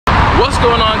What's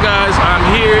going on, guys? I'm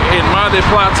here in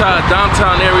Plata,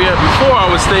 downtown area. Before I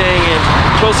was staying in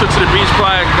closer to the beach,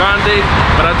 Playa, Grande,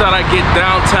 but I thought I'd get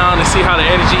downtown and see how the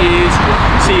energy is,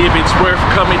 see if it's worth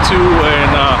coming to,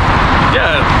 and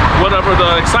yeah, whatever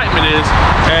the excitement is.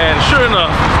 And sure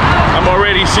enough, I'm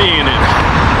already seeing it.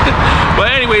 But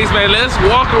anyways, man, let's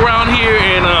walk around here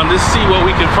and let's see what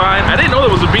we can find. I didn't know there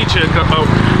was a beach here.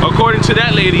 According to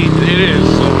that lady, it is.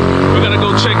 So we're gonna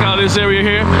go check out this area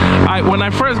here. When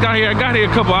I first got here, I got here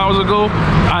a couple hours ago.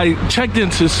 I checked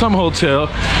into some hotel.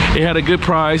 It had a good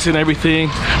price and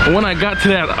everything. But when I got to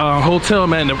that hotel,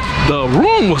 man, the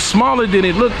room was smaller than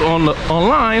it looked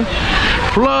online.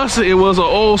 Plus, it was an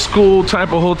old school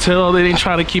type of hotel. They didn't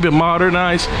try to keep it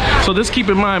modernized. So just keep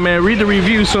in mind, man, read the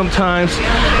reviews sometimes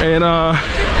and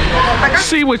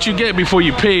see what you get before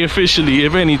you pay officially,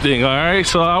 if anything, all right?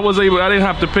 So I didn't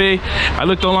have to pay. I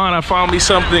looked online, I found me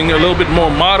something a little bit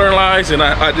more modernized, and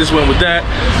I just went with that.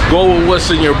 Go with what's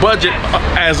in your budget,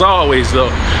 as always, though,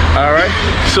 all right?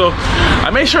 So I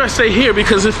made sure I stay here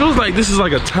because it feels like this is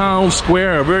like a town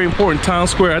square, a very important town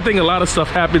square. I think a lot of stuff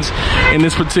happens in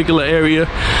this particular area,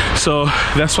 so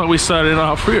that's why we started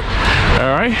off here,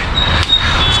 all right?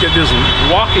 Let's get this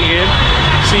walking in,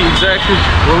 see exactly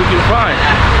what we can find.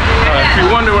 If you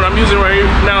wonder what I'm using right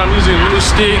now, I'm using a new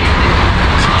stick.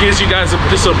 It gives you guys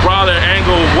just a broader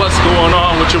angle of what's going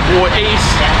on with your boy Ace.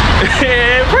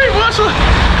 And pretty much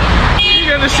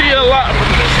you're gonna see a lot of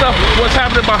stuff, what's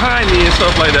happening behind me and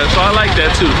stuff like that. So I like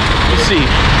that too. Let's see.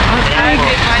 I think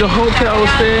the hotel I was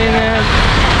staying at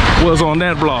was on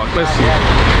that block. Let's see.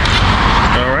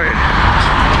 All right.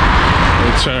 Let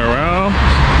me turn around.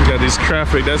 We got this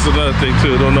traffic. That's another thing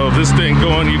too. Don't know if this thing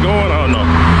going, you going? I don't know.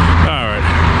 All right.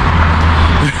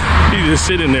 He's just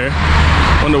sitting there.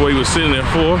 Wonder what he was sitting there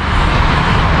for.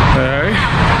 Alright.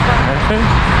 Okay.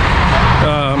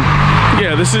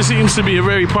 Yeah, this seems to be a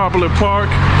very popular park.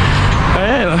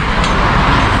 And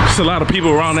there's a lot of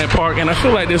people around that park, and I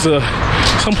feel like there's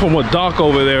some form of dock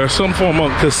over there, some form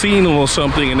of casino or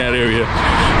something in that area.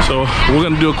 So we're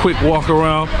gonna do a quick walk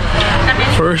around.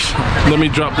 First, let me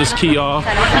drop this key off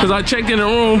because I checked in the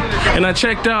room and I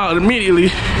checked out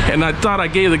immediately, and I thought I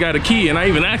gave the guy the key, and I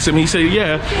even asked him. He said,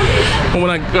 "Yeah." And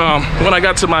when I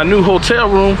got to my new hotel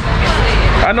room,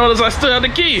 I noticed I still had the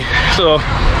key. So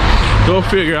go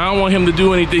figure. I don't want him to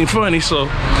do anything funny, so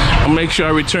I'll make sure I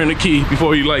return the key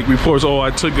before he like reports, "Oh, I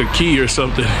took a key or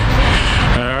something."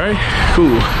 All right,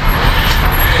 cool.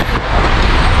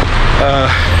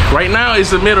 Right now it's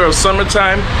the middle of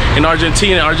summertime in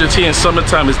Argentina. Argentina's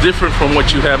summertime is different from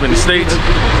what you have in the States.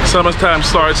 Summertime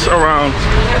starts around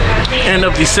end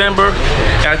of December,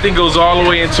 and I think goes all the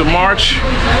way into March,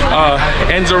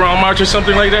 ends around March or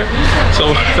something like that.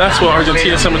 So that's what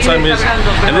Argentina's summertime is,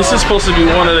 and this is supposed to be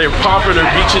one of their popular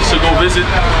beaches to go visit.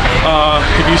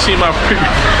 If you see my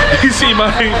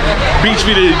beach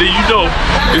video, then you know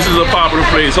this is a popular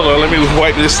place. Hold on, let me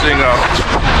wipe this thing out.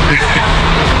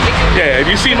 Yeah, if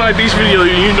you see my beach video,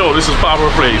 you know this is a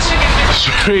popular place.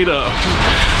 Straight up.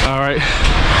 All right.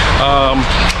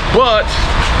 But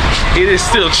it is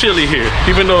still chilly here.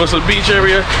 Even though it's a beach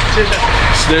area,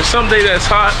 there's some day that's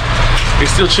hot.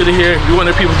 It's still chilly here. You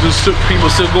wonder people still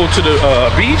go to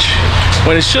the beach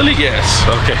when it's chilly? Yes.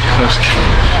 Okay.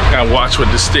 Gotta watch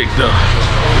with the stick though.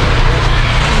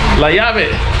 La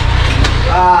llave.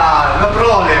 Ah, no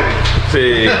problem.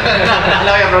 Sí.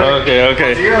 Okay,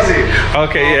 okay.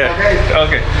 Okay, yeah.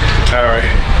 Okay. All right.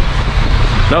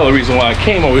 Another reason why I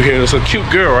came over here, there's a cute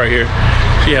girl right here.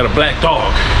 She had a black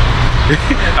dog.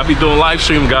 I be doing live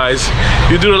stream, guys.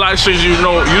 You do the live streams, you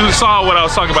know, you saw what I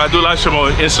was talking about. I do live stream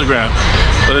on Instagram.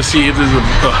 So let's see if there's a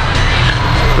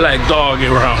black dog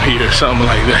around here or something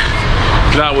like that.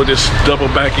 Now we'll just double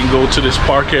back and go to this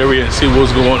park area and see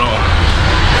what's going on.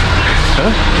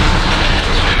 Huh?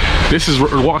 This is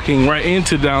walking right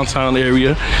into downtown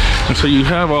area, and so you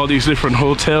have all these different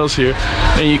hotels here,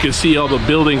 and you can see all the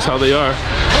buildings, how they are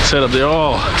set up. They're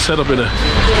all set up in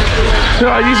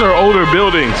these are older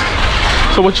buildings.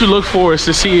 So what you look for is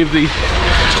to see if the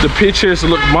pictures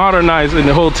look modernized in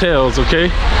the hotels, okay?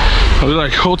 There's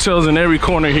like hotels in every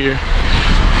corner here.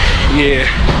 Yeah,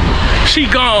 she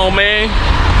gone, man.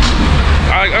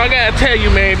 I gotta tell you,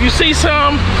 man, if you see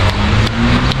some,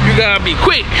 you gotta be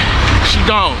quick. She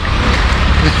gone.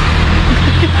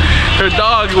 Her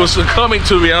dog was coming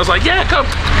to me. I was like, "Yeah, come."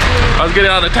 I was getting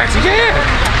out of the taxi. Yeah.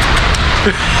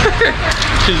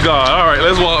 She's gone. All right,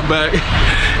 let's walk back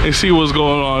and see what's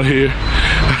going on here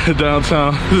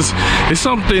downtown. There's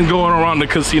something going around the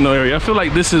casino area. I feel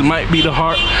like this might be the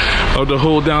heart of the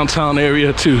whole downtown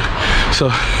area too.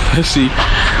 So let's see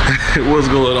what's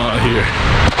going on here.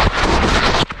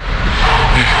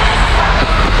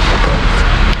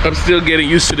 I'm still getting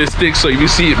used to this stick, so if you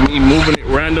see me moving it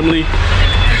randomly,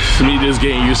 it's me just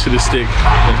getting used to the stick.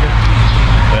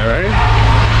 All right.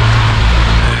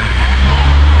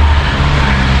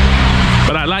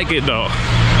 But I like it though.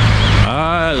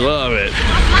 I love it.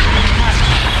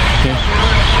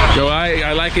 Yo,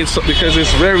 I like it because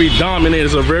it's very dominant.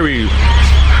 It's a very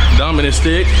dominant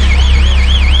stick.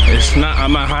 It's not,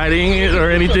 I'm not hiding it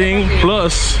or anything.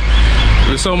 Plus,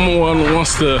 if someone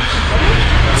wants to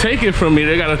take it from me,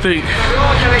 they gotta think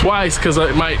twice, because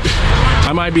I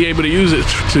might be able to use it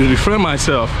to defend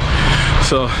myself.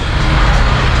 So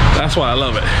that's why I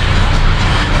love it.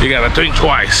 You gotta think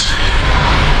twice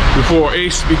before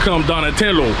Ace become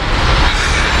Donatello.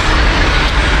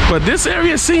 But this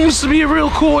area seems to be a real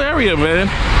cool area, man.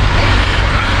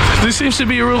 This seems to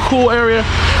be a real cool area,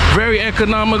 very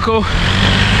economical.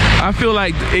 I feel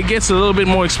like it gets a little bit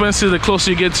more expensive the closer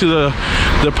you get to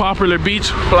the popular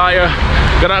beach, Playa,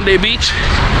 Grande beach.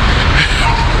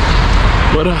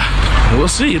 But we'll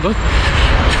see. Look,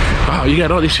 wow, you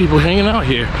got all these people hanging out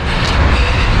here.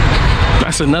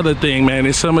 That's another thing, man.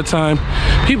 In summertime,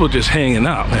 people just hanging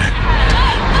out, man.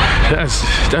 That's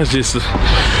just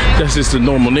the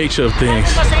normal nature of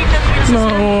things.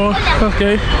 No,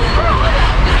 okay.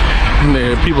 And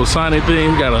there are people signing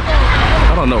things.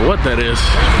 I don't know what that is.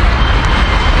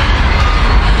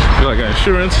 Like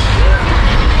insurance.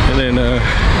 And then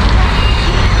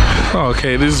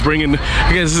okay, this is bringing,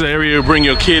 I guess this is an area to bring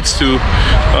your kids to,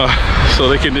 so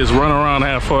they can just run around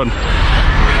and have fun.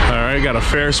 All right, got a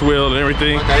Ferris wheel and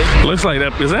everything. Looks like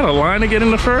that. Is that a line to get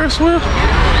in the Ferris wheel?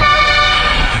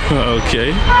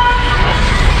 Okay.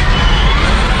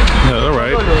 All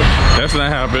right, that's not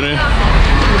happening.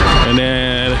 And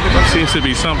then there seems to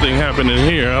be something happening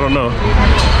here. I don't know.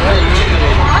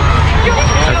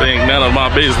 I think none of my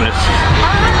business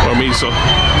for me, so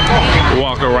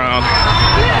walk around.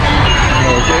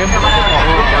 Okay.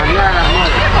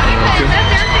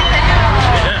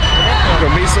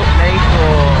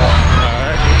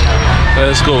 Alright.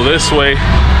 Let's go this way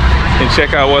and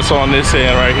check out what's on this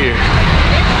end right here.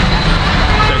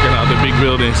 Checking out the big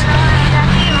buildings.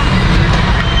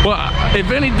 Well,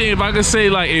 if anything, if I could say,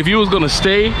 like, if you was gonna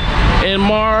stay in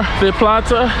Mar del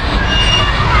Plata,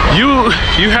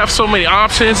 you have so many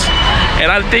options,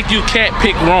 and I think you can't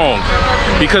pick wrong,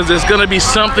 because there's gonna be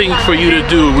something for you to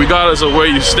do regardless of where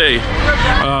you stay.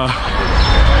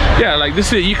 Yeah, like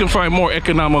this is, you can find more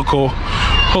economical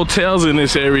hotels in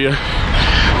this area,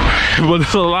 but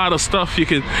there's a lot of stuff you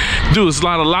can do. There's a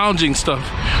lot of lounging stuff,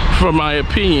 from my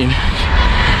opinion,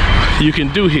 you can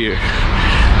do here.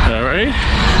 All right.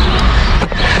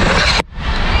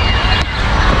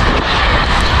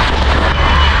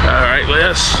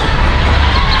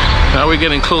 Now we're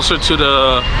getting closer to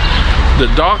the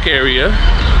dock area.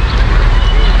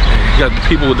 You got the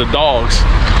people with the dogs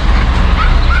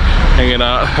hanging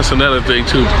out. That's another thing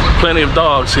too. Plenty of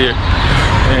dogs here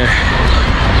and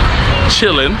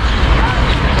chilling.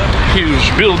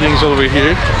 Huge buildings over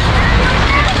here.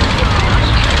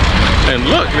 And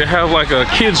look, they have like a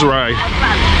kids ride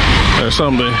or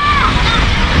something,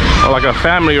 or like a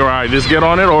family ride. Just get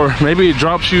on it, or maybe it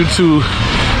drops you to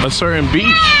a certain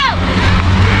beach,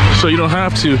 so you don't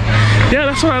have to. Yeah,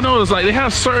 that's what I noticed. Like, they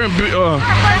have certain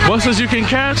buses you can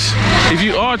catch if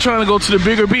you are trying to go to the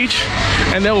bigger beach,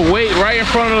 and they'll wait right in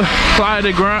front of Playa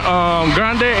de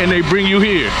Grande, and they bring you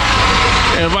here,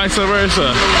 and vice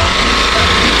versa.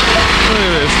 Look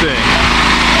at this thing.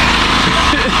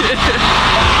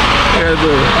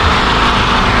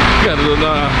 Got the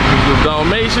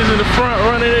Dalmatians in the front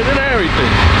running it and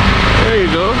everything. There you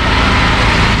go.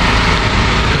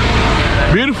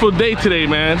 Beautiful day today,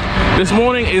 man. This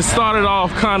morning it started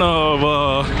off kind of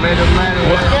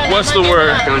what's the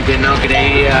word?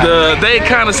 The day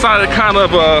kind of started kind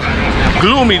of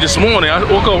gloomy this morning. I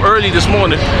woke up early this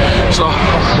morning, so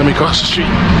let me cross the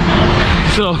street.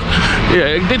 So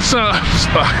yeah, it did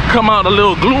come out a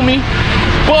little gloomy,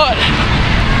 but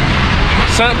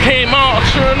sun came out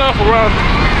sure enough around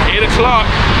 8 o'clock.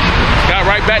 Got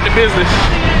right back to business.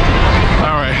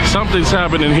 All right, something's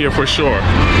happening here for sure.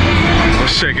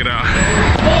 Let's check it out.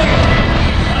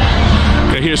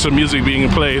 Okay, here's some music being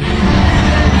played.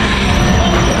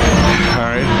 All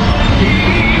right.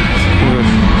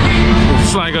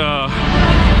 It's like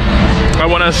I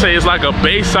want to say it's like a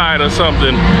Bayside or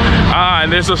something.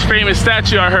 And there's this famous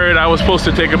statue I heard I was supposed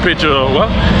to take a picture of. Well,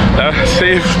 that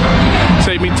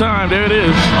saved me time. There it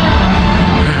is.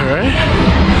 All right.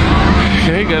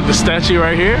 Okay, got the statue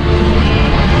right here.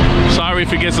 Sorry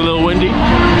if it gets a little windy. All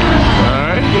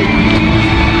right.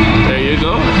 There you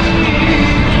go.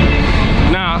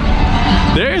 Now,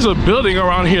 There is a building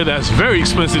around here that's very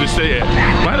expensive to stay at.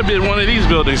 Might have been one of these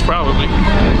buildings, probably.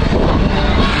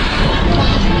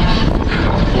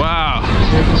 Wow.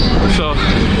 So,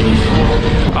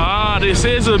 this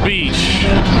is a beach.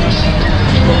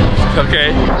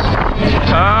 Okay.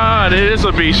 There is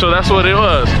a beach, so that's what it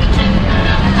was.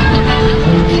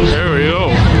 There we go.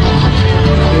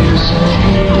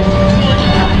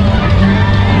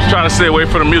 Just trying to stay away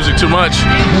from the music too much.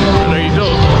 There you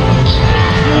go.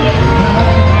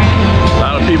 A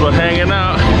lot of people hanging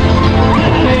out.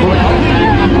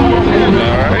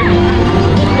 Alright.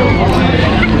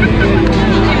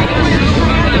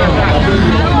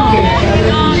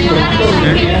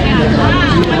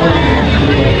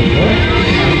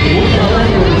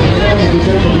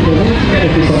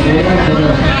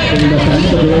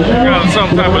 Got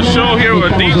some type of show here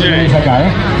with a DJ.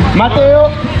 Mateo.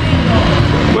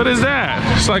 What is that?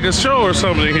 It's like a show or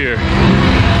something here.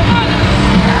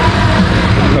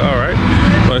 All right.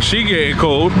 Well, she getting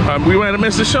cold. We might have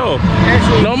missed the show.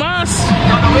 No más?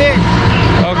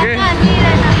 Okay.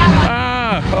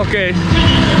 Ok.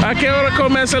 ¿A qué hora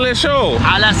comienza el show?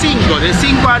 A las 5, de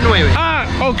 5 a 9.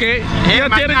 Ok. ¿Ya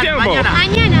tiene tiempo?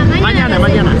 Mañana.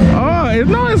 Oh,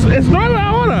 no, es 9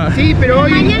 ahora. Sí, pero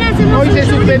hoy se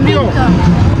suspendió.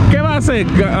 ¿Qué va a hacer?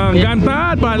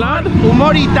 ¿Cantar? ¿Bailar?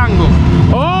 Humor y tango.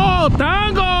 ¡Oh,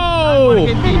 tango!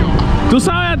 Argentino. ¿Tú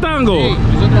sabes tango? Sí,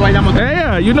 nosotros bailamos tango.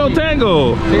 Yeah, you know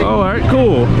tango. Sí. All right,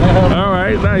 cool. All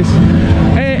right, nice.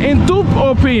 En tu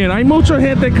opinión, ¿hay mucha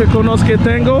gente que conozca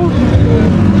tango?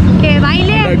 ¿Que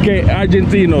baile? Que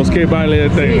argentinos que bailen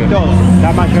tango. Sí, todos.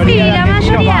 La mayoría. Sí, la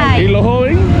mayoría hay. ¿Y los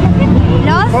jóvenes?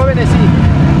 ¿Los? Jóvenes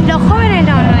sí. Los jóvenes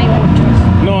no hay muchos.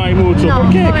 No hay mucho. No, ¿Por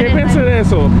qué? ¿Qué jóvenes piensas de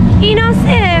eso? Y no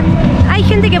sé, hay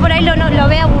gente que por ahí lo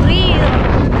ve aburrido.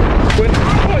 Bueno,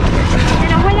 Se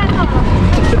nos vuela todo.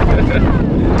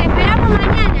 Te esperamos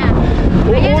mañana.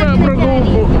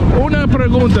 Una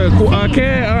pregunta, ¿a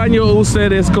qué año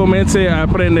ustedes comencé a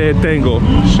aprender tango?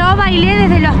 Yo bailé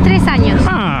desde los 3 años.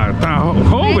 Está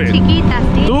joven. Muy chiquita,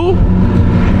 sí. ¿Tú?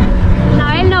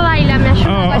 No, él no baila, me ayuda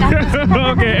con las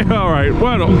cosas. Okay, all right.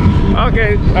 Bueno,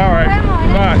 okay, all right.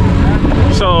 Bye.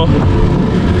 So,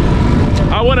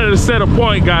 I wanted to set a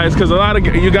point, guys, because a lot of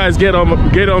you guys get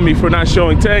on me for not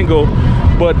showing tango,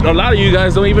 but a lot of you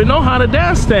guys don't even know how to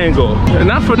dance tango. And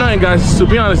not for nothing, guys, to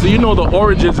be honest, you know the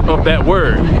origins of that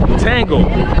word, tango.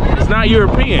 It's not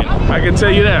European, I can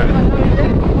tell you that.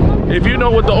 If you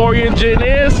know what the origin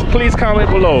is, please comment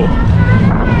below.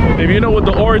 If you know what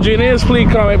the origin is, please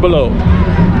comment below.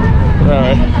 All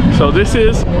right, so this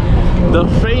is the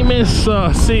famous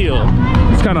seal.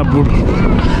 It's kind of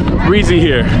breezy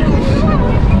here.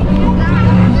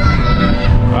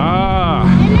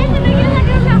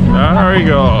 There we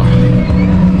go.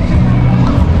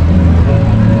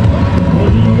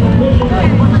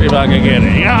 See if I can get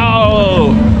it.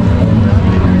 Yo!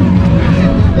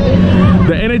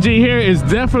 The energy here is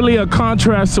definitely a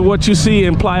contrast to what you see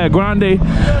in Playa Grande.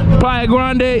 Playa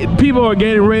Grande, people are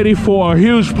getting ready for a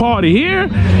huge party. Here,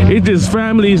 it's just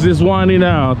families just winding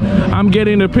out. I'm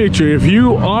getting the picture. If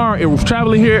you are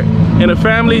traveling here in a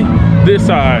family, this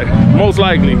side, most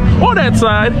likely, or that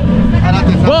side.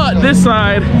 But this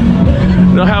side,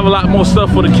 they'll have a lot more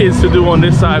stuff for the kids to do on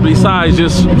this side besides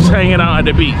just hanging out at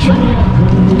the beach.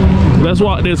 Let's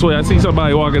walk this way. I see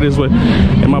somebody walking this way.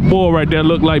 And my boy right there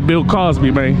look like Bill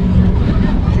Cosby, man.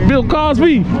 Bill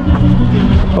Cosby!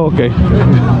 Okay.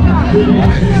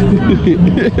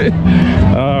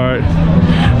 Alright.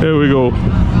 There we go.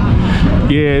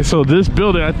 Yeah, so this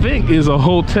building, I think, is a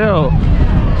hotel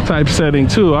type setting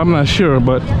too. I'm not sure,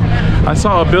 but I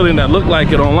saw a building that looked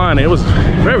like it online. It was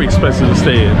very expensive to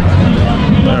stay in.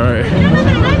 Alright.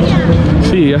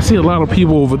 See, I see a lot of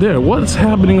people over there. What's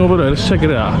happening over there? Let's check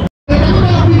it out.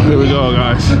 Here we go,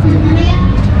 guys.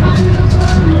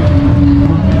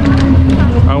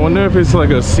 I wonder if it's like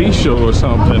a seashore or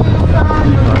something.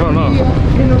 I don't know. Oh,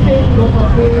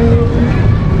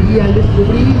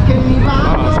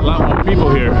 there's a lot more people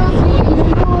here.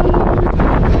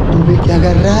 Tuve que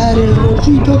agarrar el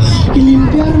rollito y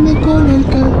limpiarme con el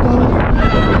cartón.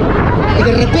 Y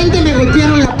de repente me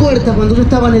golpearon la puerta cuando yo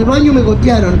estaba en el baño, me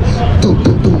golpearon. Tum,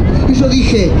 tum, tum. Y yo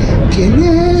dije, ¿quién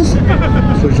es?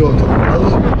 Soy yo,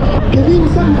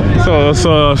 So it's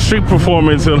a street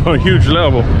performance on a huge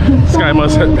level. This guy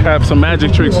must have some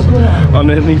magic tricks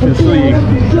underneath his sleeve.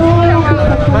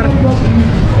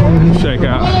 Check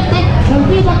out.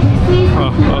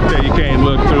 Oh, okay, you can't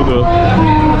look through the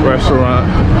restaurant.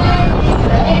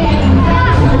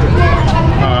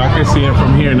 I can see him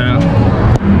from here now.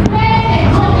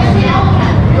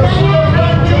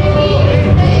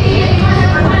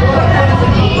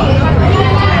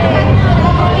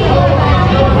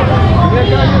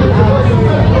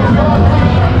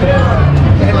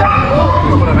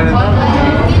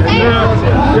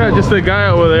 the guy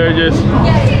over there just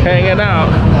hanging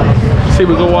out. See,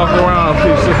 we can walk around, see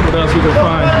what else we can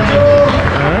find.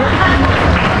 Alright.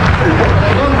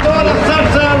 Con toda la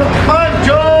salsa,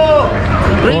 Pancho.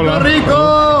 Rico, Hola. rico.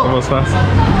 ¿Cómo estás?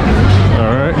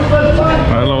 Alright.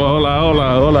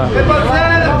 Hola. ¿Qué pasa?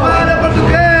 ¿Para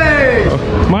portugués?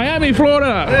 Miami,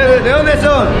 Florida. ¿De dónde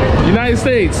son? United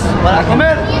States. ¿Para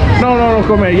comer? No,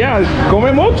 come. Ya,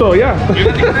 come mucho, ya.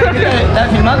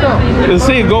 ¿Estás filmando?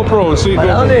 Sí, GoPro, sí.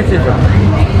 ¿Para GoPro. dónde es eso?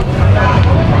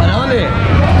 ¿Para dónde?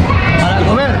 ¿Para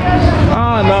comer?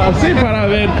 Ah, no, sí, para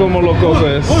ver cómo lo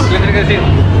cosas. ¿Qué tiene que decir?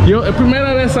 Yo, es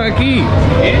primera vez aquí.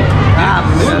 Ah,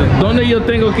 primero. ¿Dónde yo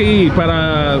tengo que ir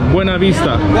para Buena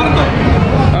Vista? Cuarto.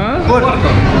 ¿Ah? Cuarto.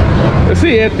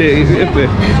 Sí, este.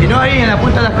 Si no, ahí en la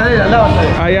punta de la escalera, al lado.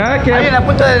 Allá, Ahí en ¿qué, la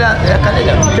punta de la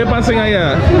escalera. ¿qué pasa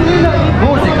allá?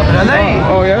 Música, pero anda ahí.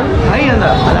 Oh, yeah? Ahí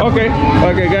anda. A la Okay,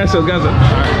 gotcha.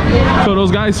 So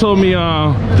those guys told me,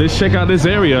 just check out this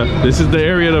area. This is the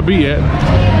area to be at.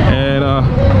 And,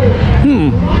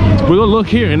 we're gonna look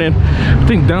here, and then I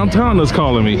think downtown is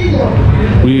calling me.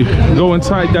 We go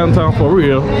inside downtown for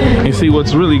real and see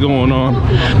what's really going on.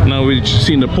 Now we've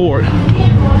seen the port. All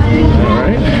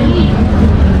right.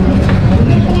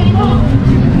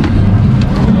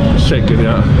 Check it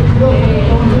out.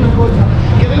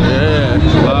 Yeah,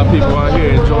 a lot of people out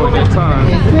here enjoying their time.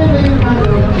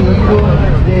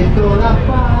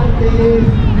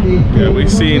 Yeah, we've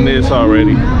seen this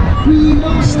already.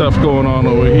 Stuff going on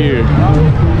over here.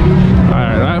 All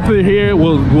right, after here,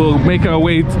 we'll make our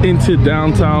way into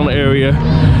downtown area.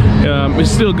 It's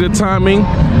still good timing.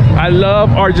 I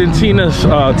love Argentina's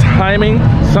timing.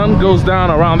 Sun goes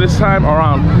down around this time,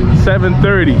 around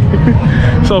 7:30.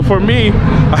 So for me,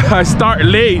 I start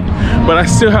late, but I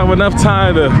still have enough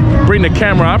time to bring the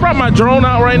camera. I brought my drone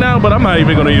out right now, but I'm not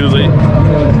even gonna use it.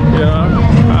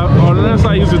 Unless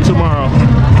I use it tomorrow.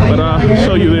 But I'll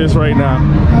show you this right now.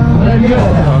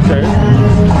 Okay.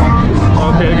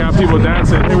 Okay, got people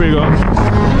dancing. Here we go.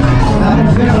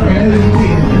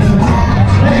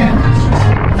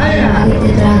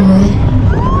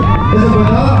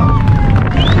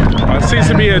 It seems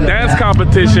to be a dance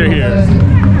competition here.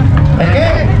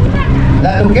 ¿Qué?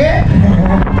 ¿La toqué?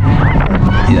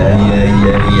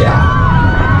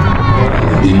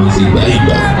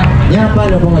 Ya,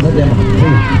 palo, pongo ese tema.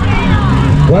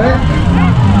 ¿Cuál?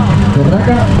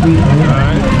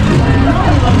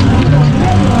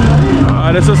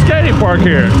 There's a skating park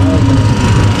here.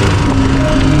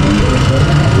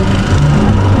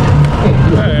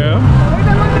 Yeah.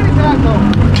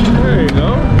 There you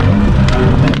go.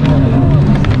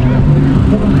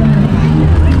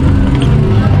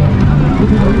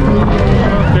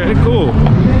 Okay, cool.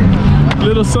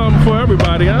 Little something for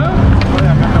everybody, huh?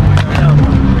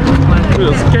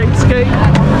 Little skate.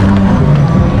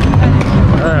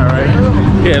 All right.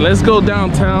 Yeah, let's go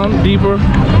downtown deeper.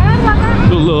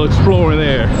 Do a little exploring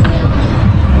there.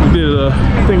 We did, I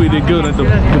think we did good at the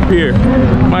pier.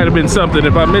 Might have been something.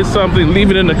 If I missed something, leave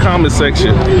it in the comment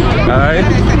section. All right.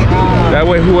 That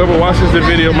way, whoever watches the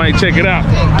video might check it out.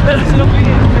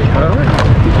 All right.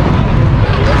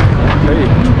 Hey.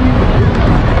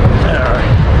 All right.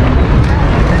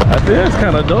 I think that's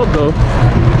kind of dope, though.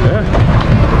 Yeah.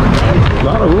 A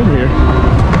lot of room here.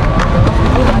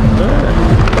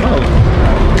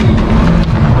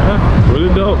 Yeah,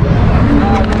 really dope.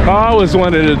 I always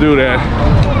wanted to do that.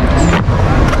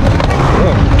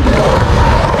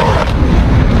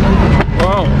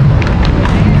 Wow.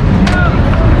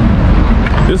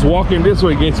 Just walking this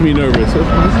way gets me nervous. These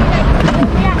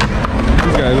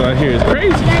guys out here is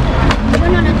crazy.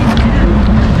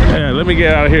 Yeah, let me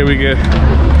get out of here.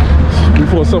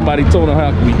 Before somebody told them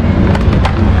how me.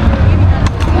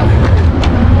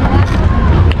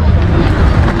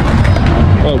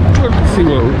 Oh, let's see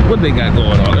what they got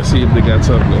going on. Let's see if they got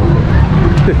something going on.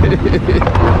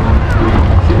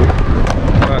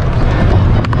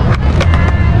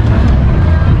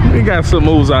 They got some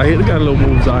moves out here. They got little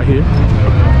moves out here.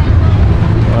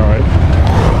 All right.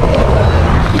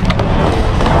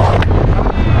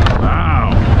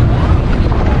 Wow.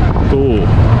 Cool.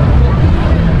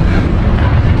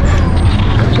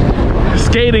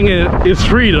 Skating is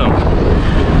freedom.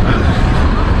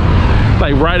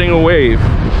 Like riding a wave.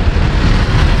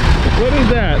 What is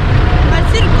that? El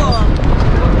circo.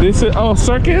 This is, oh,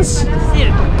 circus?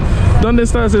 Circo. ¿Dónde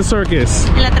está ese circus?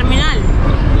 En la terminal.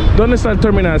 ¿Dónde está el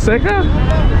terminal? ¿Cerca?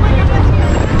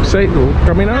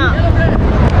 ¿Caminando?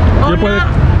 No. ¿Ya puede?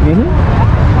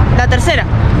 La tercera.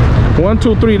 1,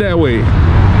 2, 3 that way.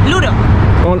 Luro.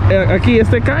 ¿Aquí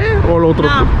este calle o el otro?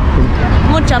 No.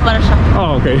 Mucha para allá.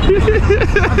 Oh, okay.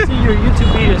 I've seen your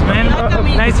YouTube videos, man.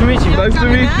 Nice to meet you. Nice to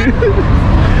meet you.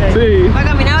 See. Va a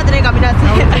caminar, va a tener que caminar así.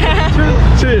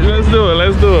 Shit, let's do it.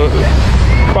 Let's do it.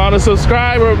 Found a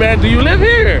subscriber, man. Do you live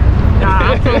here?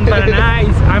 Nah, I'm from Plata.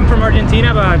 I'm from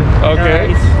Argentina, but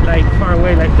Okay. it's like far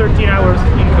away, like 13 hours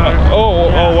in car.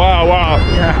 Oh, wow.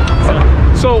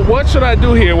 Yeah. So what should I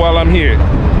do here while I'm here?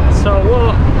 So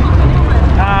well,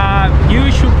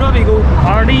 you should probably go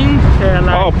partying.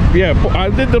 Oh, yeah, I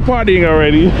did the partying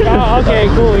already. Oh, okay,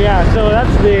 cool. Yeah. So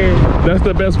That's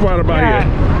the best part about here.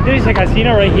 There is a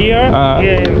casino right here,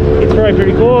 and it's probably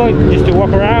pretty cool just to walk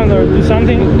around or do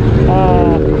something.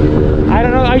 I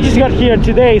don't know, I just got here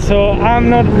today, so I'm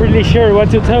not really sure what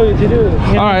to tell you to do.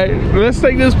 All right, let's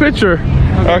take this picture.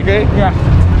 Okay. Yeah.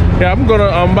 Yeah,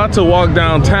 I'm about to walk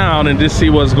downtown and just see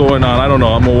what's going on. I don't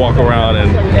know, I'm gonna walk around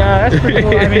and... Yeah, that's pretty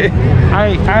cool. I mean,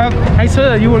 I saw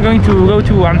that you were going to go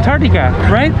to Antarctica,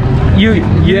 right? You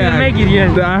didn't make it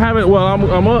yet. I haven't. Well,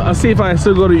 I'll see if I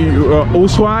still go to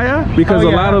Ushuaia, because a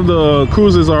lot of the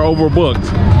cruises are overbooked.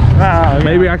 Yeah.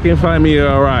 Maybe I can find me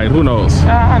a ride, who knows?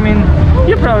 I mean,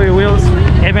 you probably will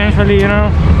eventually, you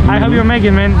know. I hope you make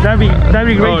it, man. That'd be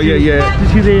great. Oh, yeah. To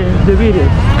see the video.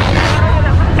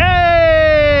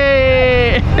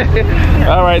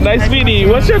 All right, nice meeting you.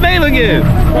 What's your name again?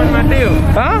 Juan Mateo.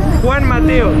 Huh? Juan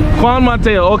Mateo. Juan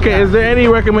Mateo. Okay, is there any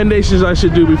recommendations I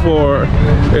should do before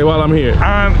while I'm here?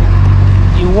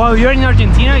 While you're in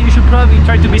Argentina, you should probably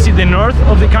try to visit the north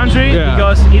of the country,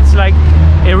 because it's like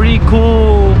a really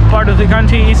cool part of the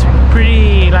country. It's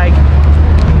pretty, like,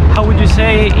 how would you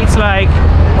say, it's like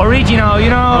original, you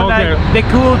know, like the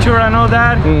culture and all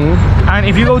that. And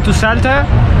if you go to Salta,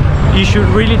 you should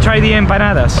really try the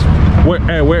empanadas.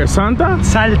 Where? Salta,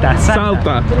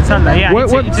 yeah.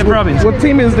 It's a province. What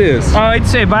team is this?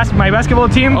 It's my basketball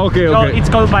team. Okay. It's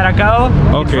called Paracao.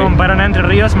 Okay. It's from Paraná, Entre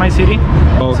Rios, my city.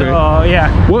 Okay. So, yeah.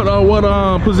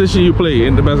 What position you play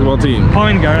in the basketball team?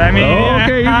 Point guard. I mean,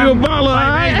 okay, you're a baller,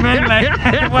 huh? Man,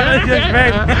 like, what else you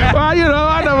expect? Well, you know,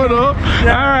 I never know.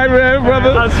 Yeah. All right, man,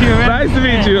 brother. I'll see you, man. Nice to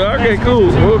meet you. Okay,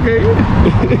 cool. Okay.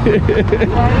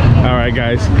 All right,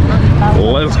 guys.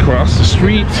 Let's cross the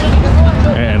street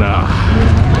and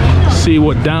see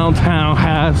what downtown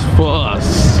has for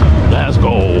us. Let's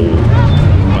go.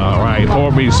 All right,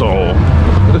 Orbiso.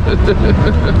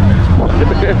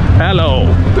 Hello.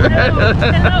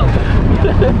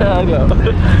 Hello.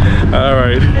 All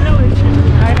right.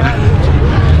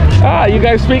 Ah, you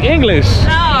guys speak English?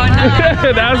 No.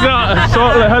 That's so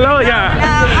hello, yeah.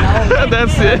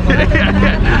 That's it.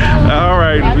 All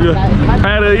right.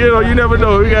 And you know, you never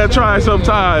know. We gotta try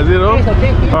sometimes, you know.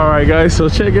 All right, guys. So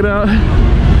check it out.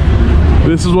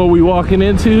 This is what we walking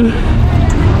into.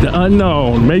 The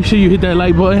unknown. Make sure you hit that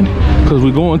like button, because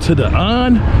we're going to the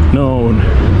unknown.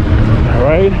 All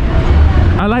right.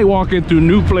 I like walking through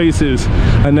new places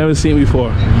I've never seen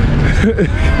before.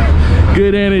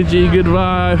 Good energy, good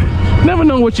vibe. Never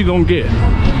know what you're gonna get.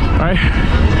 All right.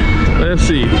 Let's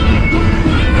see.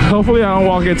 Hopefully I don't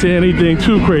walk into anything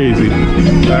too crazy.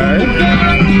 All right.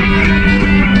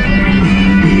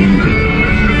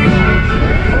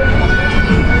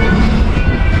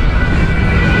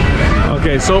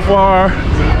 Okay, so far,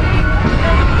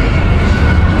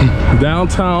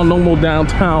 downtown, normal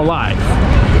downtown life.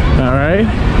 All right.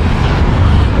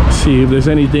 See if there's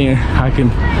anything I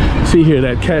can see here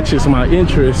that catches my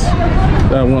interest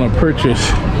that I want to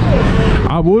purchase.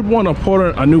 I would want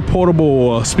a new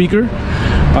portable speaker,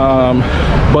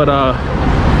 but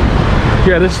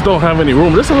yeah, this don't have any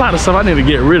room. There's a lot of stuff I need to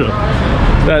get rid of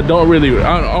that I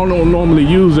don't normally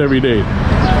use every day.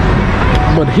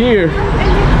 But here,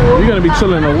 you're gonna be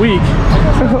chilling a week.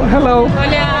 Hello.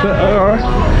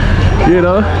 You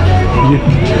know,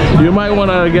 you might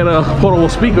want to get a portable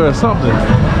speaker or something.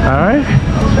 All right.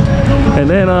 And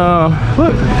then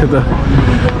look at the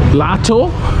lotto.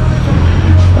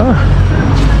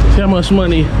 See how much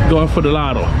money going for the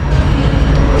lotto?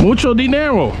 Mucho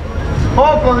dinero.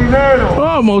 Poco dinero.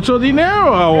 Oh, mucho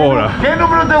dinero ahora. ¿Qué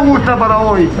número te gusta para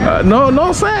hoy?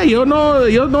 No sé, yo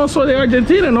no soy de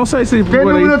Argentina, no sé si... ¿Qué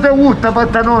número te gusta para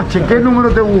esta noche? ¿Qué número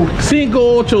te gusta?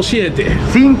 587.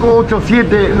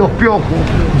 587, los piojos.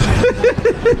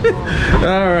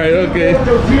 All right, okay.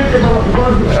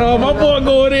 Oh, my boy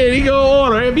going in, he gonna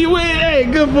order. If he win, hey,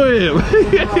 good for him.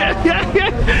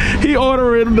 He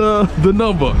ordering the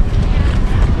number.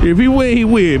 If he win, he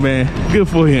win, man. Good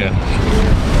for him.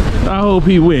 I hope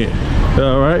he win.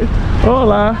 All right.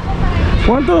 Hola.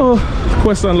 ¿Cuánto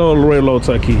cuestan los relojes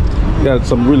aquí? Got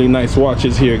some really nice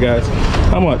watches here, guys.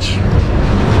 How much?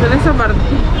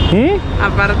 A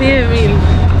partir de 1000.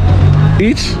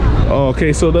 Each?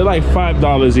 Okay, so they're like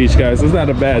 $5 each, guys. It's not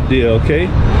a bad deal, okay?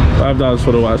 $5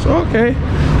 for the watch. Okay,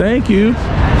 thank you.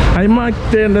 Hay más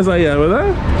tiendas allá,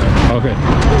 ¿verdad? Okay,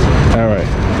 all right.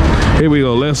 Here we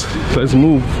go. Let's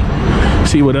move.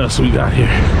 See what else we got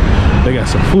here. They got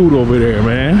some food over there,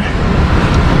 man.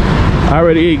 I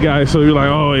already ate, guys. So you're like,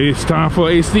 oh, it's time for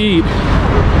Ace to eat.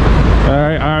 All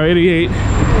right, I already ate.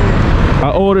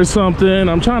 I ordered something.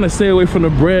 I'm trying to stay away from the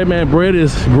bread, man. Bread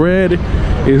is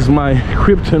my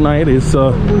kryptonite. It's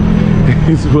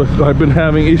what I've been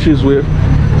having issues with.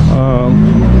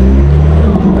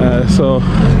 So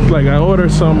like I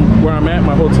ordered some where I'm at,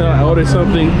 my hotel. I ordered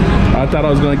something. I thought I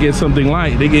was gonna get something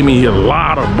light. They gave me a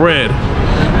lot of bread,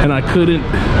 and I couldn't.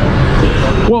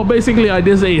 Well, basically, I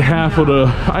just ate half of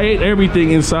I ate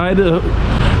everything inside the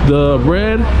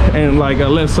bread, and like I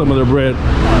left some of the bread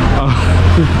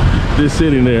just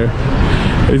sitting there.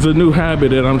 It's a new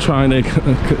habit that I'm trying to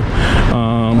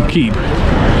keep.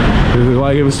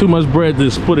 Like if it's too much bread,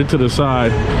 just put it to the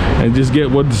side and just get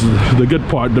what's the good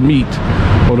part, the meat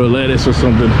or the lettuce or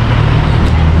something.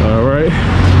 All right.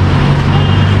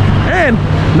 And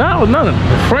now none of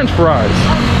French fries.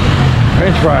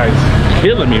 French fries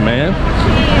killing me, man.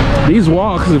 These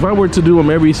walks, if I were to do them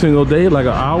every single day, like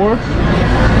an hour,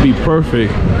 be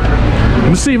perfect.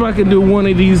 Let's see if I can do one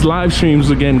of these live streams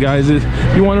again, guys. If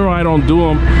you wonder why I don't do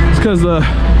them, it's because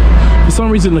for some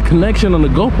reason the connection on the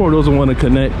GoPro doesn't want to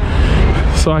connect,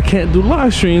 so I can't do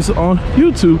live streams on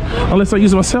YouTube unless I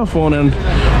use my cell phone. And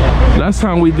last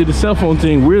time we did the cell phone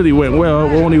thing really went well.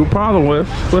 The only problem was,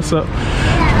 what's up,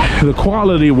 the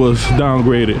quality was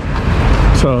downgraded.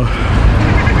 So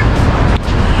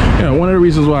yeah, one of the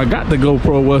reasons why I got the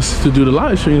GoPro was to do the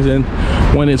live streams, and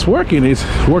when it's working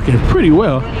pretty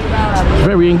well.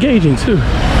 Very engaging too.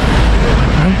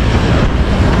 Right.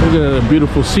 Look at the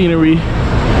beautiful scenery.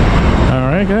 All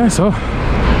right, guys. Oh,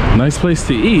 nice place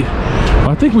to eat. Well,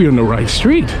 I think we're on the right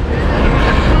street.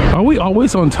 Are we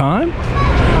always on time?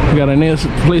 We got a nice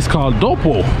place called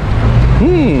Dopo.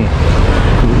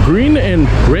 Green and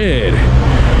red.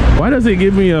 Why does it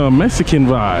give me a Mexican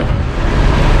vibe?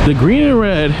 The green and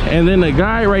red, and then the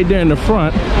guy right there in the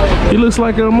front, he looks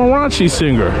like a mariachi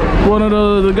singer. One of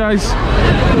the guys,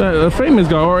 the famous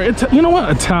guy, or you know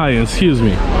what? Italian, excuse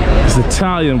me. It's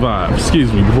Italian vibe,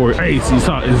 excuse me, before, hey, it's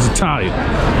Italian.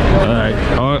 All right,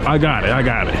 I got it.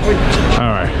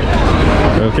 All right,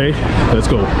 okay, let's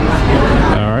go.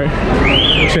 All right,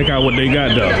 check out what they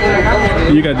got though.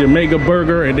 You got your mega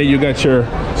burger, and then you got your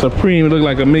supreme, look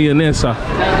like a millionesa.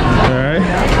 All right,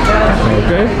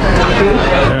 okay.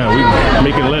 Yeah, we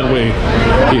making leadway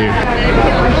here.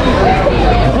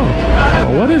 Oh,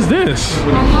 what is this?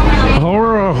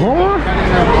 Horror?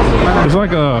 It's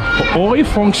like a hoy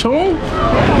function.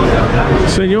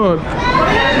 Señor,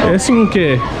 ¿es un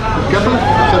qué?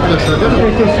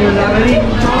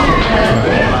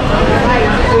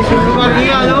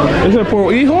 ¿Es it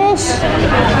por hijos?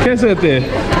 ¿Qué es este?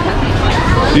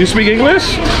 You speak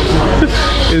English?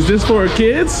 Is this for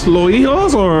kids, los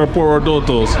hijos, or por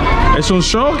adultos? ¿Es un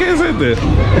show? ¿Qué es este?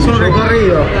 Es un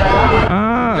recorrido.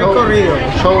 Ah. Recorrido.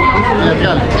 Show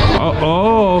teatral.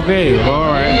 Oh, okay.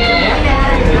 All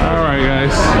right,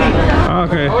 guys.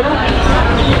 Okay.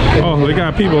 Oh, they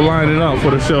got people lining up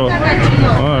for the show.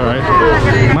 All right.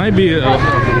 Might be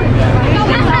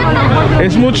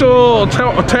it's mucho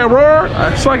terror.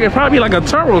 It's probably like a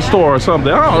terror store or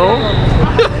something. I don't know.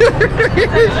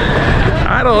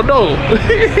 I don't know.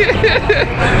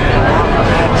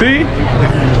 See?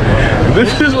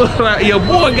 This is what your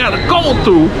boy got to go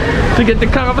through to get the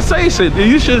conversation.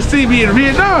 You should see me in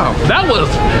Vietnam. That was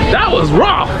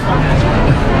rough.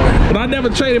 But I never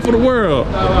traded for the world.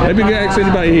 Let me ask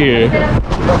anybody here.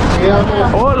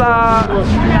 Hola.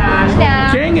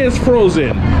 King is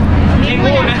frozen.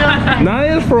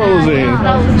 Nadie is frozen.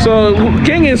 So,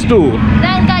 ¿quién es tú?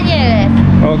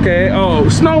 Okay. Oh,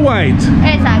 Snow White.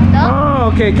 Exacto. Oh,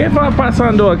 okay. ¿Qué va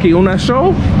pasando aquí? ¿Una show?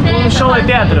 Un show de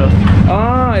teatro.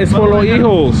 Ah, es por los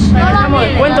hijos. Estamos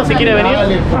de cuento si quiere venir.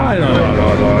 Ay, no.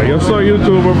 Yo soy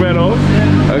youtuber, pero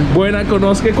buena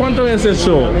conozca. ¿Cuánto es el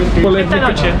show? Esta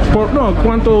noche. No,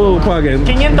 ¿cuánto paguen?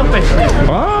 500 pesos.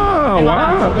 Ah,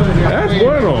 wow. Es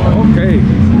bueno. Ok.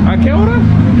 ¿A qué hora?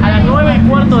 A las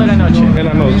 9:15 de la noche. En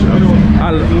la noche.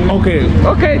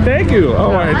 Okay, thank you.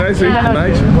 All right, nice.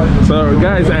 So,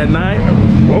 guys, at 9,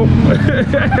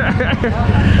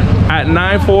 at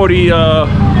 9:40,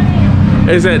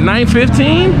 is at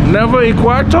 9:15? Never y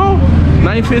cuarto?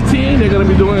 9:15, they're gonna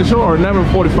be doing a show, or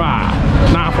 9:45?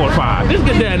 9:45. Just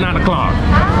get there at 9 o'clock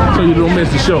so you don't miss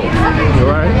the show. All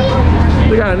right?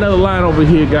 We got another line over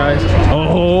here, guys.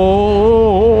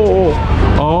 Oh,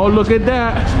 look at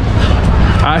that.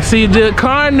 I see the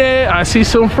carne. I see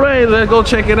some flames. Let's go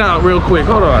check it out real quick.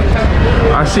 Hold on.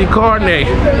 I see carne.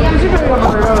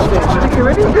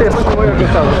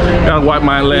 Gotta wipe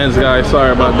my lens, guys.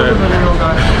 Sorry about that.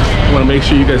 I want to make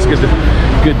sure you guys get the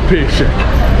good picture.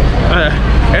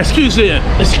 Excuse me.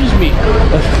 Excuse me.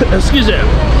 Excuse me.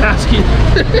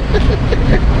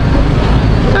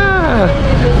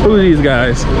 Who are these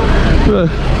guys?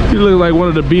 You look like one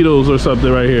of the Beatles or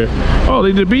something right here. Oh,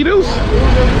 they the Beatles?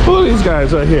 Who are these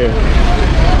guys right here?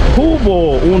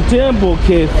 Hubo un tiempo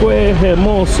que fue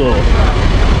hermoso.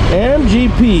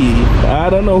 MGP. I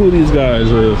don't know who these guys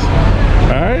is.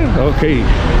 Alright, okay.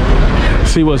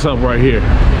 See what's up right here.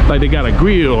 Like they got a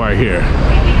grill right here.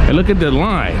 And look at the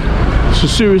line. It's a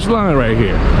serious line right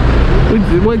here.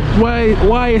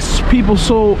 Why is people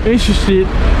so interested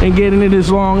in getting in this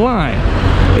long line?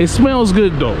 It smells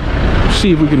good though.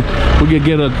 See if we can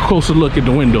get a closer look at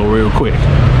the window real quick.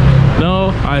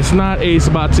 No, it's not Ace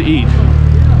about to eat,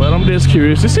 but I'm just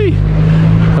curious to see.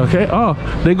 Okay, oh,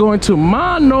 they're going to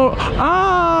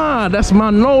that's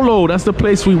Manolo. That's the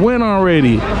place we went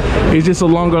already. It's just a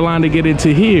longer line to get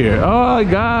into here. Oh, I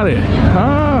got it.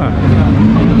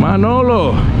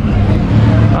 Manolo.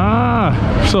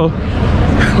 So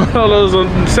Manolo's the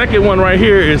second one right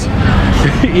here is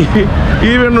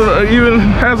even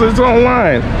has its own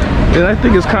line. And I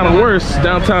think it's kind of worse.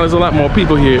 Downtown there's a lot more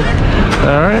people here.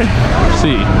 All right, let's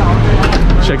see.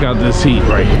 Check out this heat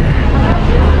right here.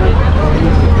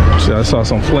 See, I saw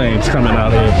some flames coming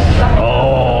out here.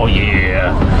 Oh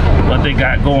yeah, what they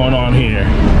got going on here?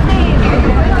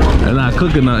 They're not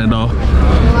cooking nothing though.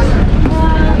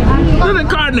 Look at the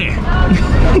carne.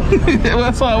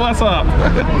 What's up? What's up?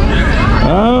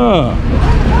 Oh.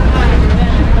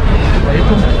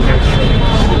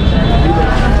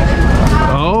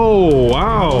 Oh,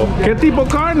 wow. ¿Qué tipo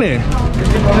carne?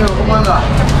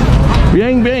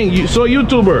 Bien, bien. Soy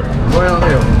youtuber. Bueno,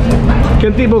 amigo.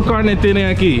 ¿Qué tipo de carne tienen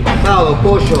aquí? Asado,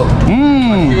 pollo.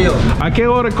 ¿A qué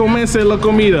hora comienza la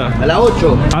comida? A las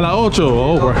 8. A las 8.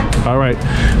 Over. All right.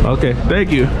 Okay.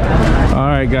 Thank you. All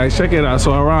right, guys. Check it out.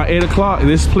 So around 8 o'clock,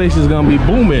 this place is gonna be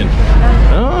booming.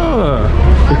 Oh.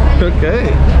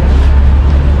 Okay.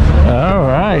 All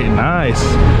right. Nice.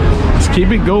 Let's keep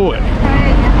it going.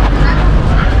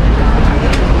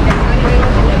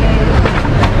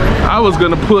 I was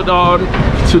gonna put on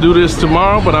to do this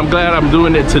tomorrow, but I'm glad I'm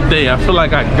doing it today. I feel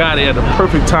like I got it at the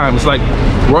perfect time. It's like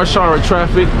rush hour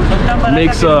traffic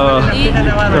makes your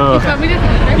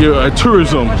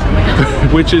tourism,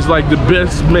 which is like the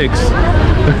best mix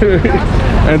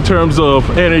in terms of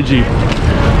energy.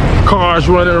 Cars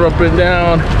running up and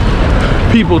down,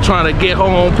 people trying to get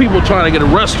home, people trying to get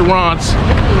to restaurants.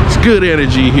 It's good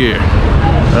energy here.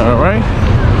 All right.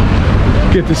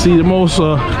 Get to see the most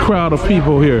crowd of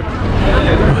people here.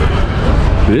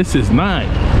 This is nice.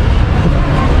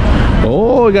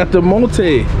 Oh, I got the mote.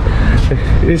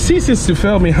 It ceases to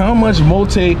tell me how much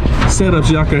mote setups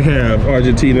y'all can have,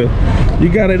 Argentina. You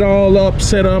got it all up,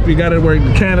 set up. You got it where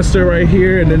the canister right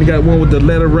here, and then you got one with the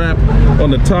leather wrap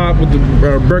on the top with the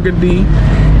burgundy.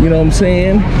 You know what I'm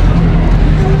saying?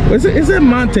 Is it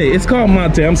Monte? It's called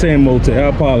Monte. I'm saying mote. I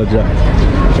apologize.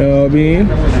 You know what I mean?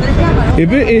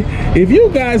 If you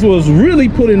guys was really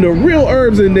putting the real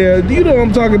herbs in there, you know what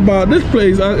I'm talking about. This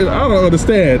place, I don't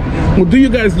understand. Well, do you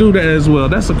guys do that as well?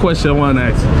 That's a question I want to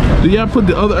ask. Do y'all put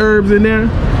the other herbs in there?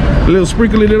 A little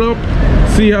sprinkling it up?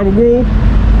 See how it go?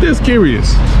 Just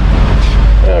curious.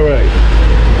 All right.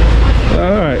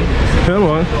 All right. Come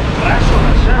on.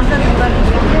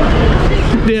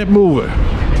 Keep that moving.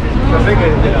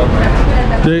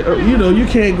 You know, you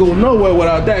can't go nowhere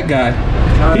without that guy.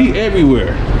 He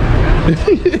everywhere.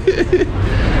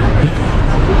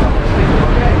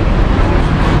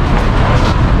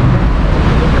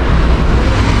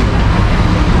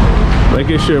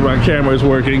 Making sure my camera is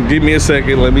working. Give me a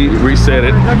second. Let me reset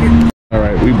it. All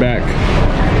right, we back.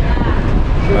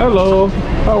 Hello.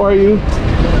 How are you?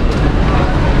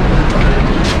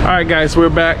 All right, guys, we're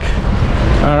back.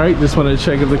 All right, just wanted to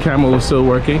check if the camera was still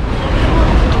working.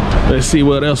 Let's see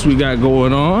what else we got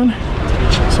going on.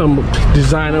 Some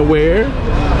designer wear.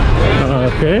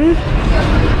 Okay.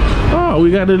 Oh,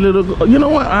 we got a little, you know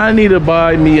what? I need to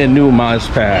buy me a new mouse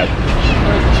pad.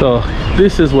 So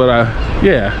this is what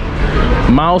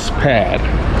mouse pad.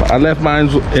 I left mine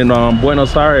in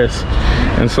Buenos Aires.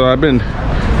 And so I've been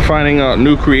finding out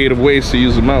new creative ways to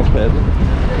use a mouse pad.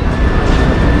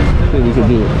 I think we can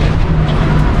do it.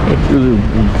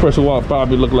 First of all,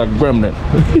 probably look like gremlin.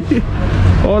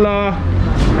 Hola.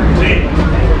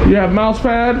 You have mouse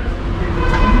pad?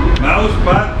 Mouse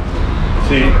pad?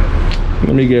 Sí.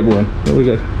 Let me get one. What we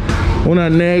got? Una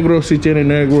negro, si tiene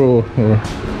negro.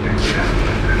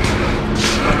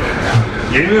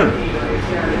 Gamer?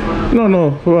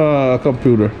 No,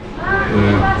 computer.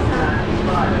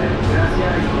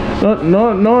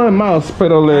 No el mouse,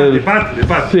 pero De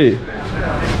pad. Sí.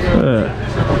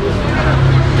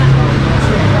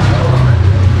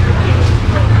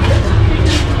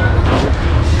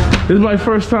 This is my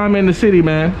first time in the city,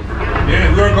 man.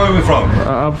 Yeah, where are you coming from?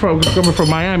 I'm coming from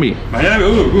Miami. Miami,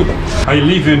 oh, good. I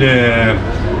live in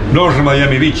North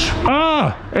Miami Beach.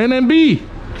 Ah, NMB.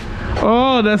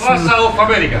 Oh, that's South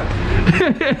America.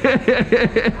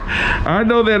 I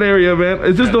know that area, man.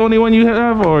 Is this the only one you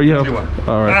have, or you have?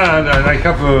 All right. And I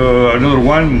have another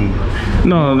one.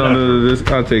 No.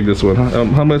 I'll take this one.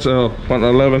 How much?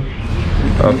 111.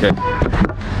 Okay.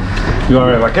 You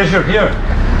are on vacation here?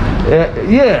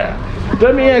 Yeah.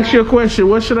 Let me ask you a question.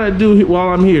 What should I do while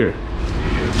I'm here?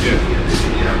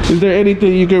 Yeah. Is there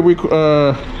anything you can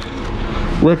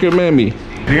recommend me?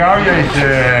 The area is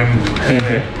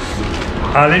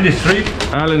Allen Street.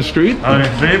 Allen Street?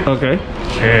 Allen Street. Okay.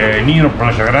 Near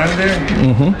Playa Grande.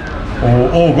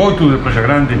 Or go to the Playa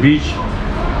Grande beach,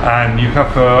 and you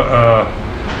have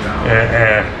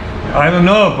I don't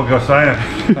know because I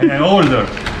am older,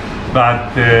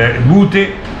 but Mute.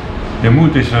 The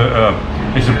Mute is a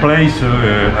place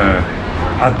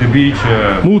at the beach.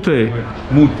 Mute.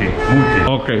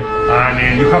 Okay.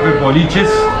 And you have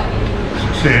boliches.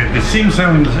 The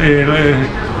Simpsons.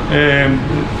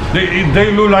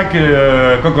 They look like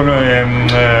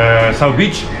South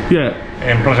Beach. Yeah.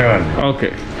 And Playa Grande.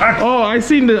 Okay. Oh, I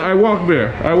walked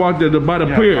there. I walked there by the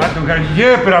pier.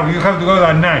 Yeah, but you have to go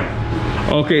at night.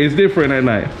 Okay, it's different at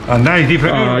night. At night,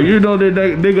 different. You know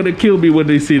they're gonna kill me when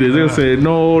they see this. They'll say,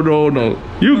 no.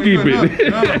 You keep it.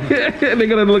 No. They're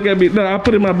gonna look at me. No, I'll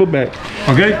put it in my book bag.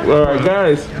 Okay. All right,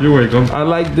 guys. You're welcome. I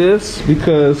like this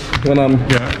because when I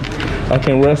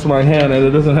can rest my hand and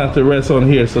it doesn't have to rest on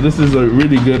here. So this is a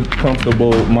really good,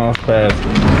 comfortable mouse pad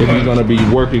if you're gonna be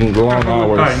working long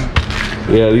hours.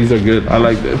 Yeah, these are good. I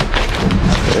like this.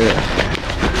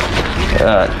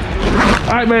 Yeah.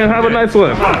 All right, man. Have a nice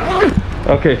one.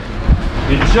 Okay.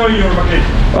 Enjoy your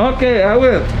vacation. Okay, I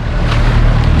will.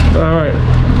 All right.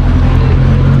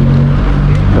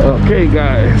 Okay,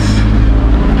 guys.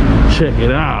 Check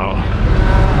it out.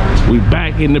 We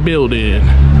back in the building.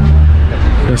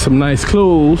 There's some nice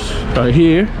clothes right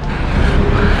here.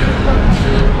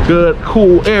 Good,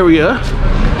 cool area.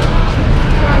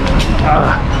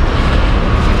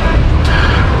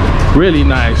 Really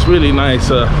nice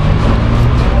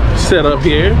setup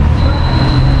here.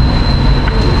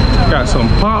 Got some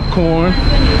popcorn.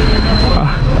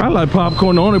 I like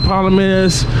popcorn. The only problem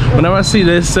is whenever I see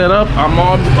this setup, I'm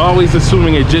always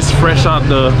assuming it just fresh out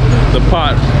the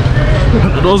pot.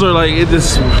 Those are like, it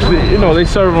just, they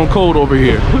serve them cold over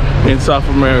here in South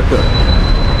America.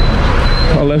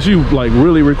 Unless you like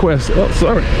really request. Oh,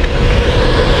 sorry.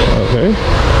 Okay.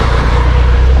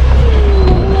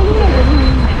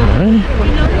 All right.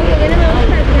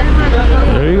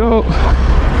 There you go. All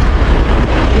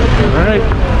right.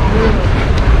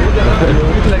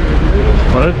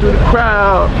 Running through the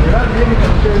crowd.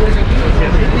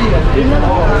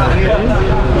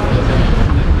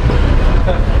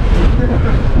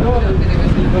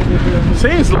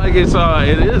 Seems like it is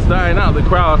dying out. The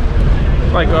crowd,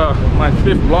 like my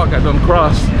 5th block I done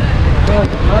crossed.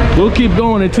 We'll keep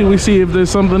going until we see if there's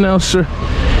something else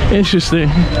interesting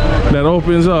that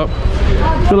opens up.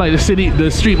 I feel like the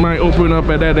street might open up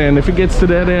at that end. If it gets to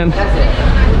that end,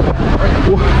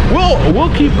 we'll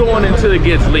keep going until it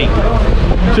gets leaked,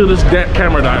 till this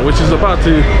camera dies, which is about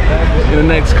to in the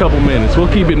next couple minutes. We'll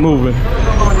keep it moving.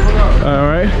 All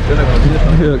right.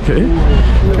 Okay.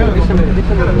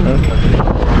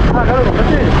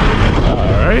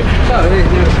 All right.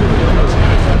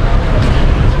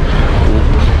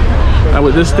 Now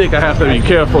with this stick, I have to be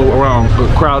careful around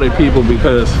crowded people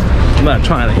because I'm not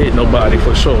trying to hit nobody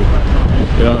for sure.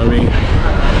 You know what I mean?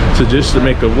 So just to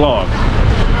make a vlog,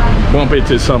 bump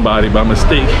into somebody by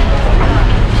mistake.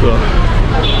 So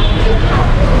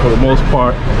for the most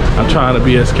part, I'm trying to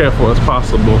be as careful as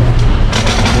possible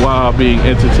while being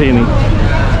entertaining.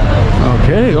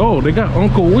 Okay, oh, they got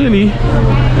Uncle Willie.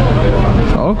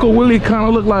 Uncle Willie kind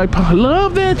of look like,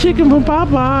 love that chicken from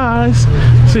Popeyes.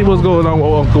 See what's going on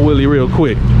with Uncle Willie real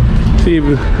quick. See if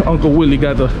Uncle Willie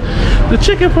got the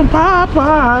chicken from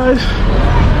Popeyes.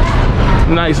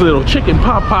 Nice little chicken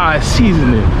Popeyes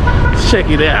seasoning. Let's check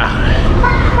it out.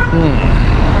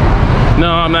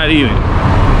 No, I'm not eating.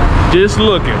 Just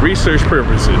looking, research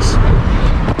purposes.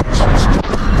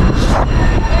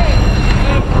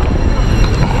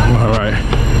 All right.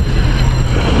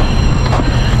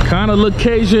 Kind of look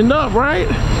Cajuned up, right?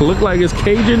 Look like it's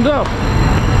Cajuned up.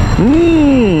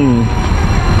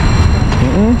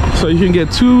 So you can get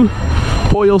 2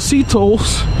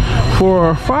 pollocitos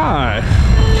for 5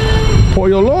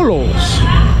 pollo lolos.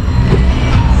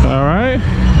 All right.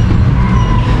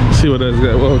 See what that's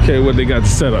got. Okay, what they got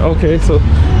set up. Okay, so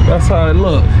that's how it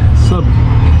looks. So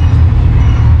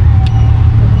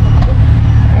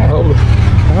I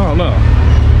don't know.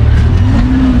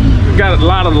 Got a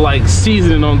lot of like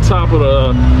seasoning on top of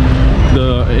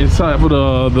the inside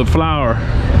of the flour.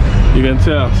 You can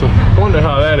tell. So I wonder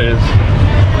how that is.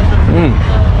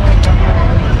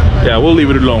 Yeah, we'll leave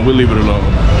it alone. We'll leave it alone.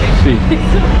 See,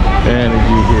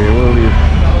 energy here. We'll leave.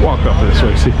 Walk up this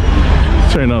way. See,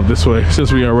 turn up this way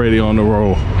since we are already on the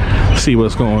road. See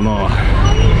what's going on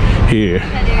here.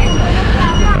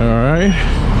 All right.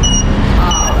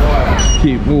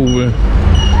 Keep moving.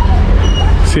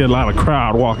 See a lot of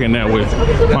crowd walking that way.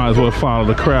 Might as well follow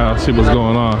the crowd. See what's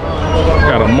going on.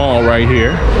 Got a mall right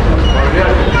here.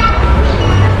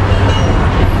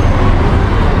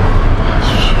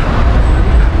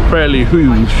 Fairly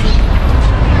huge.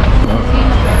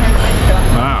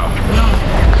 Wow.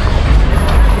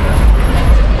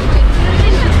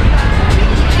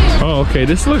 Oh, okay.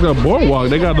 This looks like a boardwalk.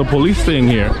 They got the police thing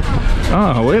here.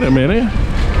 Ah, wait a minute.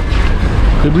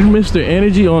 Did we miss the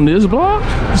energy on this block?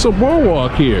 It's a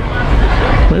boardwalk here.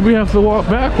 Maybe we have to walk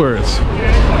backwards.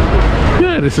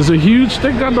 Yeah, this is a huge.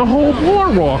 They got the whole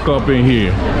boardwalk up in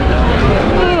here.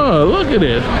 Oh, look at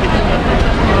it.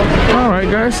 All right,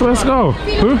 guys, so let's go.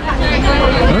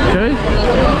 Okay,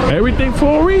 everything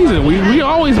for a reason. We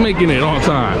always making it on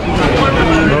time.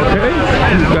 Okay,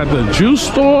 got the juice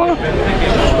store.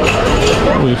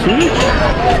 We see.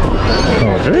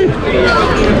 Okay,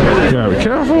 gotta be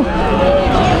careful.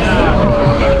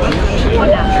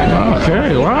 Okay,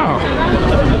 wow,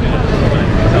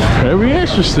 very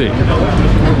interesting.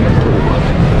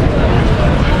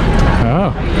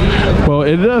 Well,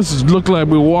 it does look like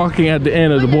we're walking at the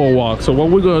end of the boardwalk. So what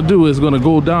we're gonna do is gonna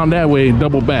go down that way and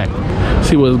double back,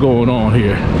 see what's going on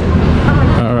here.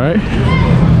 All right.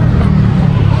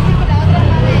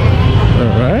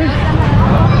 All right.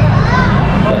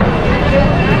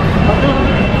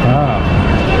 Wow.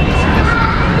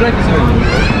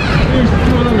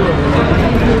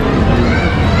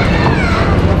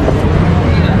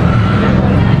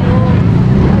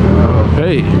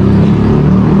 Hey.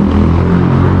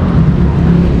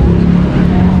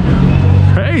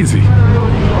 Crazy.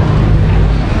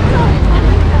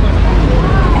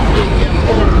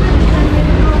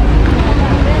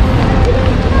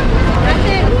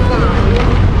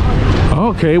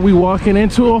 Okay, we walking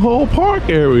into a whole park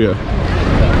area.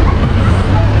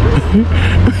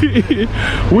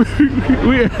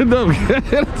 we end up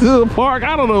getting to the park.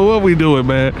 I don't know what we doing,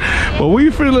 man, but we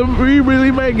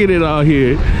really making it out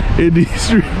here in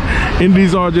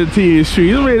these Argentine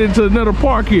streets. We made it to another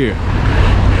park here.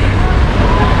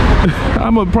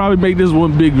 I'm gonna probably make this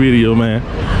one big video, man.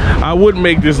 I wouldn't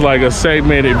make this like a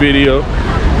segmented video,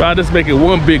 but I'll just make it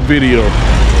one big video.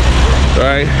 All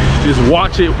right, just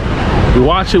watch it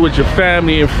with your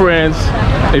family and friends.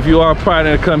 If you are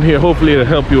planning to come here, hopefully it'll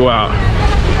help you out.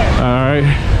 All right.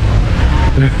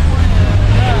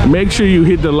 Make sure you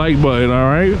hit the like button, all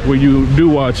right, when you do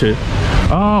watch it.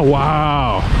 Oh,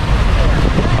 wow.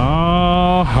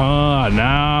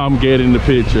 Now I'm getting the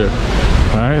picture.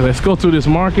 All right, let's go through this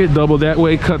market, double that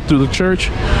way, cut through the church,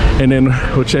 and then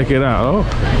we'll check it out. Oh,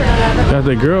 got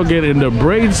the girl getting the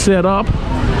braid set up,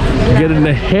 getting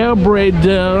the hair braid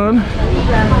done.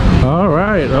 All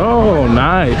right, oh,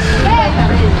 nice.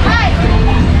 Hi,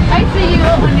 I see you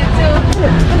on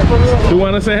YouTube. You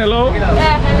want to say hello?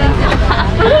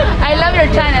 I love your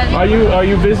channel. Are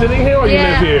you visiting here or you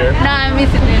live here? No, I'm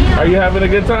visiting. Are you having a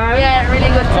good time? Yeah, really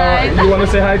good time. You want to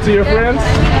say hi to your friends?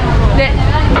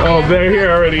 Oh, they're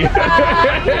here already. All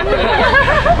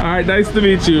right, nice to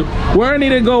meet you. Where I need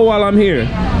to go while I'm here?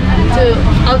 To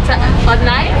outside at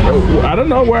night? I don't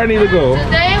know where I need to go.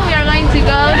 Today we are going to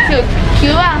go to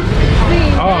Cuba.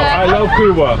 Oh, I love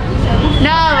Cuba.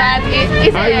 No, but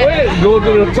it's I went. Go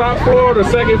to the top floor, the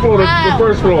second floor, the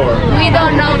first floor. We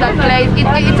don't know that place.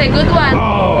 It's a good one.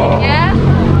 Oh. Yeah?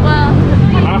 Well.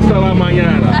 Hasta la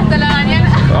mañana. Hasta la mañana.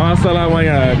 Hasta la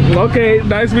mañana. Okay,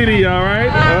 nice meeting you, all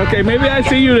right? Okay, maybe I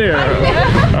see you there.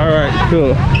 All right,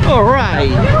 cool. All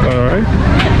right. All right.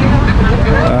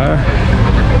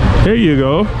 Here you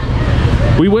go.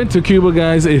 We went to Cuba,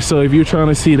 guys, so if you're trying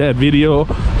to see that video,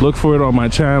 look for it on my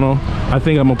channel. I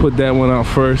think I'm gonna put that one out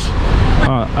first.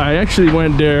 I actually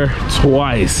went there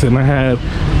twice and I had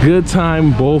good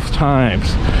time both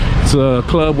times. It's a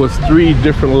club with 3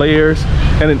 different layers,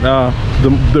 and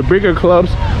the bigger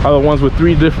clubs are the ones with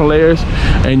 3 different layers,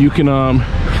 and you can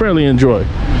fairly enjoy.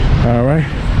 All right,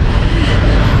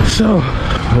 so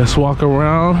let's walk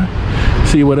around,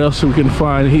 see what else we can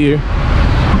find here.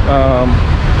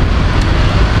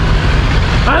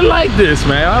 I like this,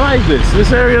 man. I like this.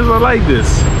 This area, I like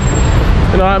this.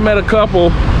 You know, I met a couple,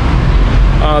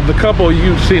 the couple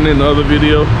you've seen in the other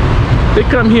video. They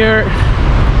come here,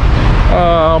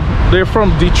 they're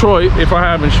from Detroit, if I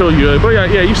haven't shown you, but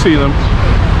yeah, you see them.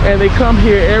 And they come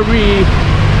here every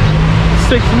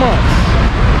 6 months,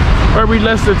 every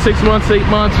less than 6 months, 8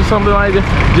 months or something like that,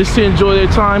 just to enjoy their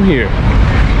time here.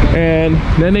 And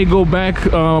then they go back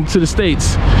to the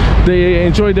States. They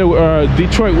enjoy the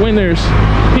Detroit winters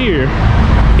here.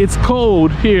 It's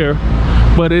cold here,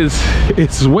 but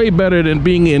it's way better than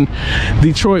being in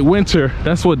Detroit winter.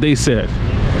 That's what they said.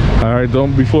 All right,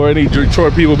 don't, before any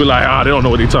Detroit people be like, they don't know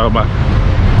what they're talking about.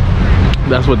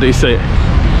 That's what they said.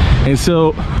 And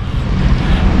so,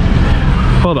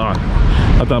 hold on,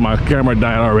 I thought my camera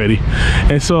died already.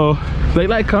 And so they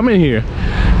like coming here,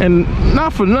 and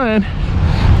not for nothing,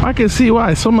 I can see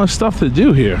why. So much stuff to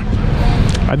do here.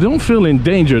 I don't feel in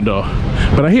danger though,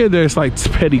 but I hear there's like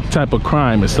petty type of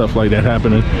crime and stuff like that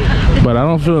happening, but I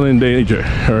don't feel in danger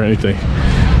or anything.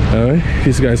 All right,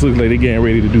 these guys look like they're getting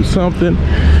ready to do something.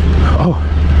 Oh,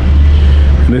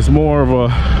 and there's more of a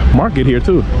market here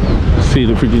too. Let's see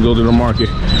if we can go to the market.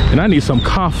 And I need some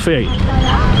coffee.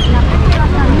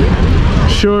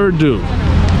 Sure do.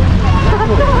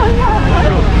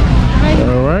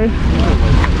 All right.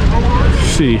 Let's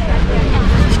see.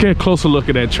 Let's get a closer look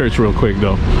at that church real quick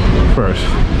though, first.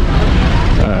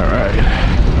 All right.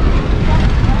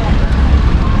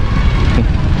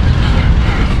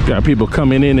 Got people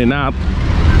coming in and out.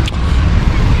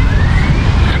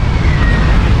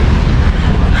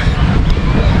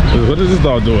 What is this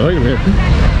dog doing? Look at me.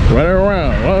 Running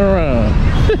around, running around.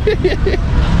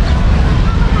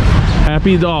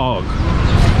 Happy dog.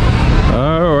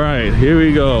 All right, here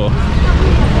we go.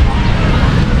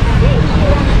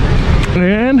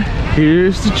 And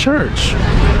here's the church.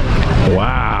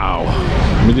 Wow.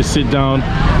 Let me just sit down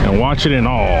and watch it in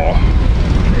awe.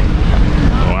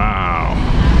 Wow.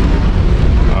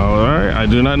 All right, I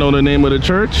do not know the name of the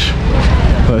church.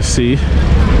 Let's see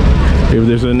if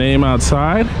there's a name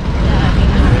outside.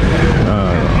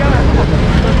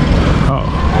 Oh,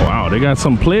 wow, they got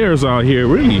some players out here,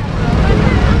 really.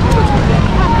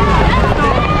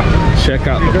 Check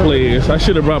out the players. I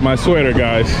should have brought my sweater,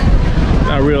 guys.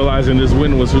 Not realizing this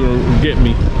wind was gonna get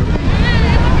me.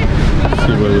 Let's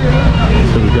see what we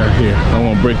got here. I don't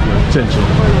want to break your attention.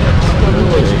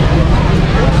 Okay.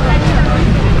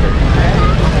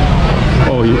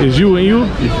 Oh, is you and you?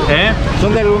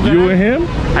 ¿Son de algún canal? You and him?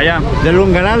 Allá. ¿De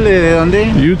algún canal? ¿De dónde?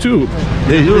 YouTube.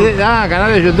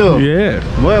 Canal de YouTube. Yeah.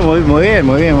 Muy bien, muy bien,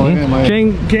 muy bien, muy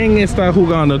bien. ¿Quién está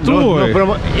jugando? ¿Tú?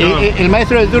 El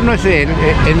maestro de turno es él.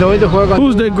 El novito juega con...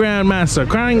 Who's the grandmaster?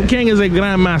 ¿Quién es el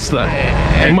grandmaster?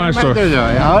 El maestro yo.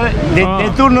 Ahora, de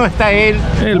turno está él.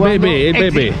 El bebé, el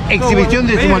bebé. Exhibición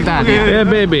de simultánea. El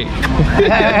bebé.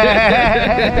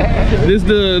 This is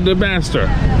the master.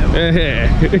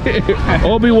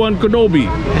 Obi-Wan Kenobi.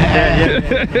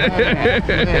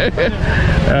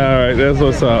 Alright, that's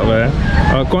what's up, man.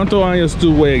 ¿Cuántos años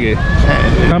tú juegas?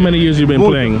 How many years you been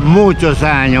playing? Muchos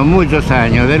años, muchos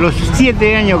años. De los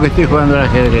 7 años que estoy jugando al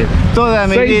ajedrez. Toda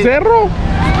mi vida. ¿6-0?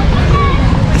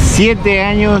 7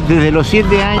 años, desde los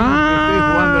 7 años que estoy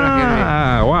jugando al ajedrez.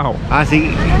 Ah, wow. Así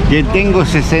que tengo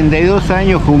 62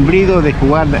 años cumplidos de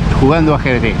jugando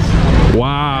ajedrez. Wow.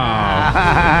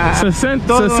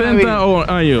 60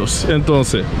 años,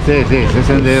 entonces. Sí,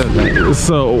 62 años.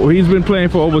 So he's been playing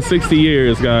for over 60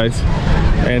 years, guys,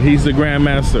 and he's the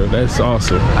grandmaster. That's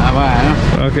awesome. Bueno.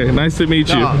 Okay, nice to meet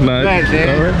you. No, Nice.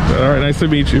 All right, nice to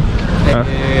meet you.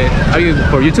 Are you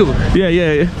for YouTube?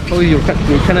 Yeah. Oh, your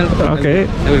channel. Okay.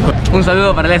 Un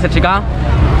saludo para la SHK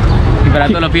y para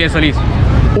todos los pibes Solís.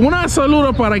 Una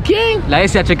saludo para quién? La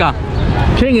SHK.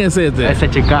 ¿Quién es este? La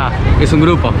SHK es un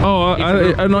grupo. Oh,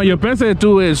 no, yo pensé que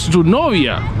tú es tu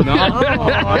novia. No.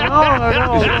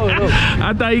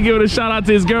 I thought you gave a shout out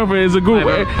to his girlfriend. It's a group.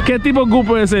 ¿Qué tipo de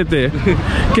grupo es este?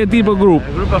 ¿Qué tipo de grupo?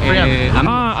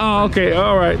 Okay,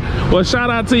 all right. Well, shout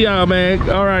out to y'all, man.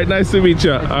 All right, nice to meet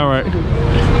you. All right.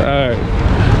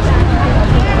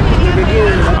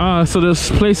 So this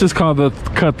place is called the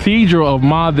Cathedral of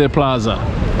Madre Plaza.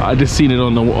 I just seen it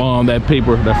on that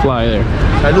paper, that flyer there.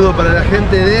 Saludos para la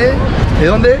gente ¿de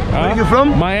dónde? Where are you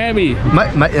from? Miami.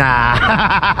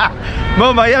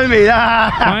 Vos Miami,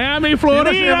 Miami,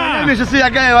 Florida. Yo soy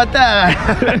acá de Batalla.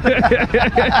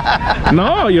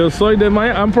 No, yo soy de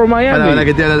Miami. I'm from Miami.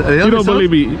 ¿De dónde You don't sos?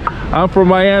 believe me? I'm from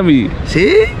Miami.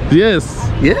 ¿Sí? Yes.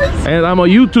 Yes? And I'm a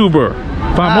YouTuber.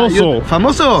 Famoso.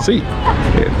 ¿Famoso? Sí.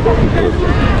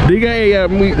 Diga ella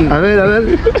muy... A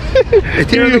ver.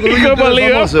 Estoy hablando con un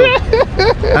youtuber famoso.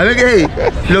 A ver qué.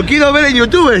 Lo quiero ver en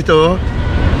YouTube esto.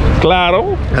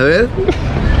 Claro. A ver.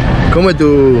 ¿Cómo es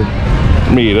tu...?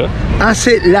 Mira.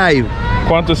 Hace live.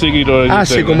 ¿Cuántos seguidores yo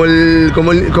Hace tengo?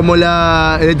 como el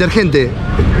detergente.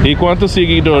 ¿Y cuántos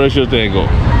seguidores yo tengo?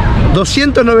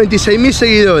 296.000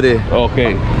 seguidores. Ok.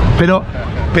 Pero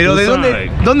Tú ¿de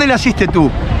sabes. dónde naciste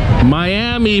tú?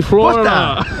 Miami,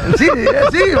 Florida. ¿Posta? Sí,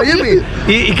 Miami.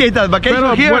 ¿Y qué tal?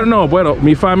 Pero, bueno,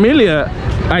 mi familia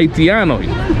haitiano.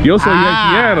 Yo soy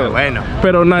haitiano. Bueno.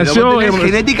 Pero nació Pero vos tenés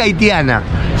genética haitiana.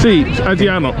 Sí,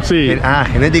 haitiano, sí.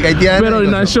 Genética haitiana. Pero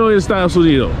nació en Estados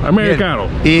Unidos, americano.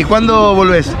 Bien. ¿Y cuándo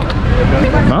volvés?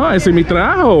 No, ese es mi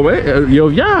trabajo, ¿ve? Yo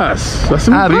viajas.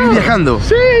 ¿Vivís viajando?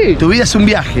 Sí. Tu vida es un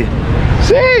viaje.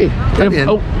 Sí. Bien.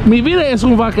 Mi vida es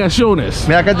un vacaciones.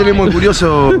 Mira, acá tenemos el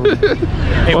curioso.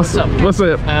 Hey, what's up? What's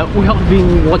up? We have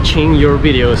been watching your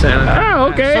videos.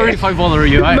 Okay. Sorry if I bother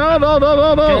you.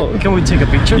 No. Can we take a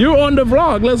picture? You're on the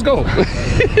vlog. Let's go.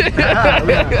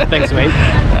 Thanks, mate.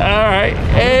 All right.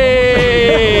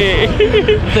 Hey.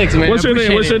 Thanks, man. What's your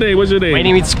name? What's your name? My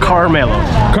name is Carmelo.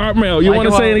 Carmel. You Like want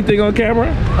to about- say anything on camera?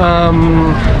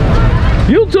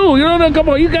 You You too. You know, come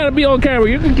on. You gotta be on camera.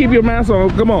 You can keep your mask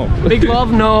on. Come on. Big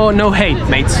love, no hate,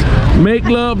 mates. Make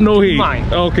love, no hate. Mine.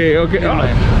 Okay.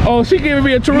 Mine. Oh, she giving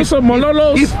me a chorizo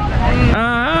mololos.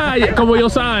 Como yo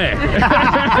sabe.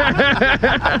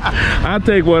 I'll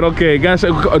take one. Okay. Gosh,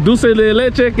 dulce de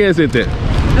leche. ¿Qué es este?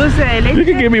 Dulce de You can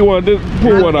leche give me one. Just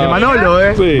pull one out. Manolo,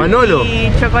 Sí. Manolo.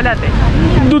 y chocolate.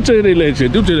 Dulce de leche,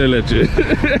 dulce de leche.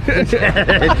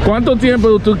 ¿Cuánto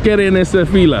tiempo tú quieres en esta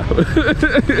fila?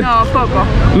 No, poco.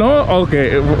 ¿No? Ok.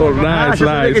 Oh, nice, Ya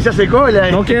sabés que nice. se hace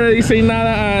cola. ¿No quiere decir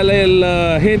nada a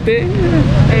la gente?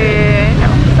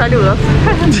 No, saludos.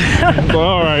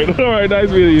 All right,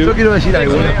 nice meeting Yo you. quiero decir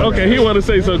algo. Okay, he want to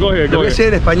say so. Go ahead, Lo go voy a ahead. decir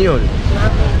en español.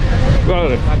 Go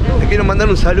ahead. Te quiero mandar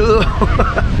un saludo.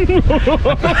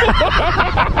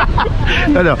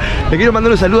 No, le quiero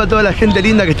mandar un saludo a toda la gente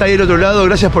linda que está ahí del otro lado.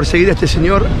 Gracias por seguir a este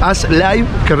señor As Live,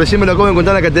 que recién me lo acabo de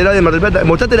encontrar en la Catedral de Mar del Plata.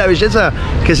 ¿Mostraste la belleza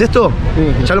que es esto?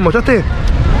 ¿Ya lo mostraste?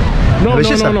 ¿La No,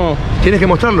 belleza? no. Tienes que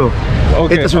mostrarlo.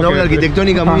 Ok, Esta es una ok, obra ok.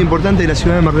 arquitectónica muy importante de la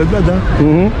ciudad de Mar del Plata.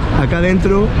 Acá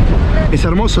adentro es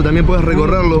hermoso, también puedes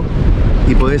recorrerlo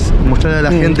y podés mostrar a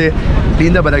la gente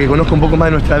linda para que conozca un poco más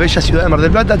de nuestra bella ciudad de Mar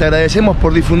del Plata. Te agradecemos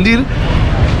por difundir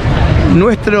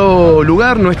nuestro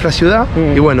lugar, nuestra ciudad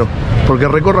y bueno, porque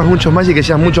recorras muchos más y que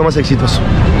seas mucho más exitoso.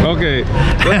 Okay.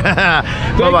 Bye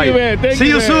Thank you, bye. man. Thank See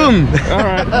you man. soon. All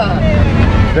right.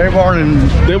 They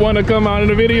They want to come out in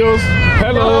the videos.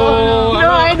 Hello.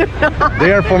 No, I don't know.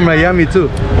 they are from Miami too.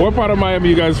 What part of Miami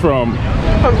you guys from?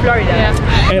 From Florida.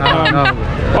 And,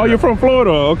 oh, you're from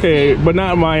Florida. Okay, but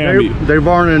not Miami. They're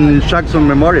born in Jackson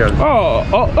Memorial.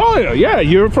 Oh, yeah.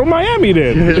 You're from Miami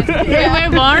then. We were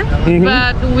born,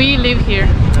 but we live here.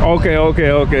 Okay.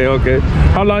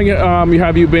 How long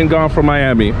have you been gone from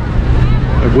Miami?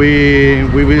 We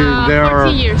been there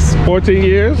 14 years. 14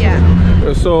 years?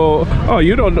 Yeah. So,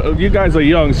 you guys are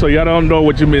young, so y'all don't know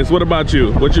what you miss. What about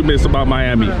you? What you miss about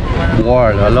Miami?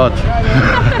 Wow, a lot.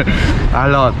 A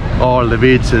lot. All the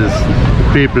beaches,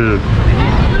 people,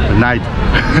 the night.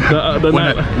 The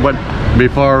night. When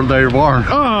before they're born.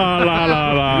 Oh,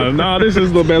 la. No, this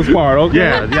is the best part. Okay.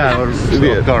 Yeah,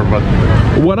 of course, but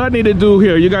What I need to do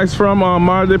here, you guys from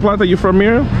Mar del Plata? You from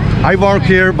here? I work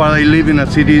here, but I live in a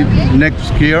city next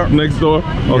here. Next door?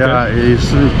 Okay. Yeah, it's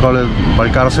called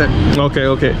Balcarce.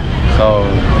 Okay. So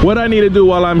What I need to do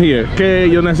while I'm here? ¿Qué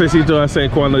yo necesito hacer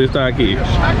cuando yo estoy aquí?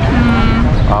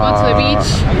 Go to the beach,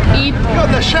 eat,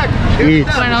 eat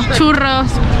bueno, churros.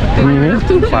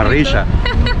 parrilla,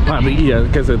 Parrilla,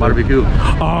 ¿qué es eso? barbecue.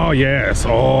 Oh, yes.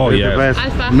 Oh, It's the yes.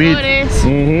 best meat. Alfajores.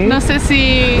 No sé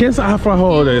si. ¿Qué es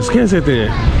alfajores? ¿Qué es este?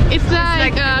 It's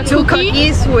like a Two cookie.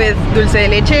 cookies with dulce de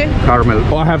leche. Caramel.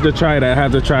 Oh, I have to try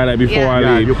that before Yeah. I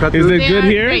Yeah, leave. you have Is to- it They good are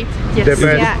here? great. Yes. The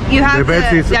best. Yeah, you have The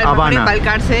best is the alfajor en Havana.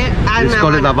 Balcarce and It's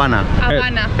called Havana.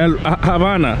 Havana. Havana.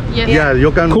 Havana. Yes. Yeah,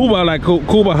 you can Cuba, like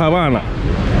Cuba, Havana.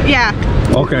 Yeah.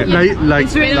 Okay. like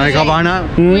Havana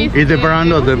With is the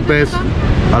brand of the best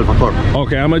alfajor.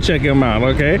 Okay, I'm gonna check them out,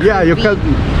 okay? Yeah, you can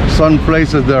some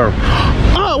places there.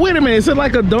 Oh, wait a minute. Is it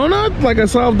like a donut? Like a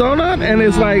soft donut? And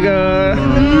it's like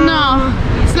No,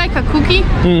 it's like a cookie.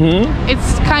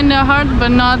 It's kind of hard, but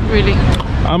not really.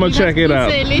 I'm gonna check it out.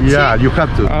 Dulce de leche Yeah, you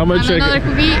have to. I'm gonna and check another it.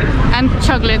 cookie and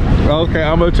chocolate. Okay,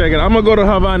 I'm gonna check it. I'm gonna go to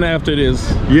Havana after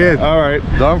this. Yes. All right.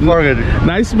 Don't forget it.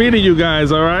 Nice meeting you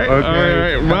guys, all right? Okay. All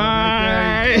right. Bye.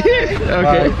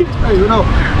 Okay. Hey, you know,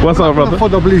 What's up, brother?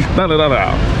 photo, please. No.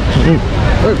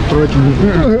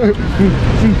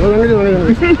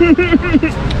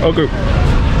 Okay.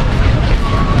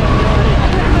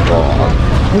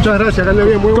 Muchas gracias, que ande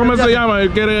bien. Muy ¿Cómo buen se viaje. llama?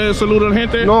 ¿Quiere saludar a la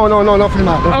gente? No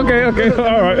filmar. Okay,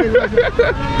 all right.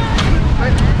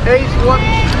 Ace,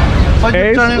 what's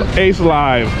your channel? Ace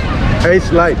Live.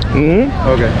 Ace Live.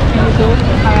 Okay.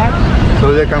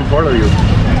 So they can follow you.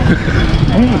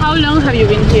 How long have you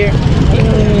been here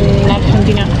in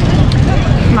Argentina?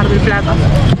 Mar del Plata.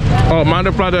 Oh, Mar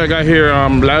del Plata, I got here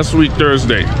last week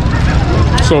Thursday.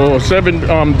 So 7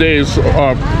 days.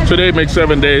 Today makes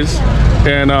 7 days,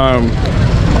 and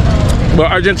well,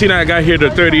 Argentina, I got here the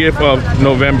 30th of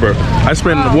November. I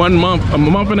spent a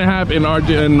month and a half in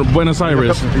Buenos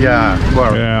Aires. Yeah.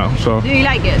 Well. Yeah. So. Do you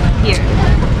like it here?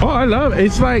 Oh, I love it.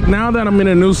 It's like now that I'm in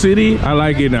a new city, I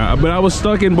like it now. But I was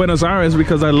stuck in Buenos Aires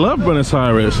because I love Buenos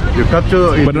Aires. You have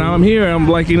to. But now I'm here. I'm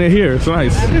liking it here. It's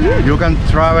nice. You can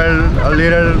travel a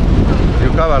little.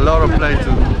 You have a lot of places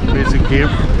to visit here.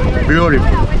 Beautiful.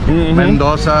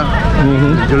 Mendoza.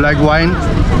 You like wine?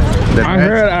 I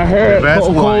heard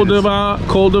Córdoba.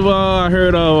 I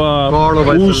heard of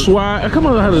Ushuaia. Come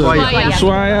on,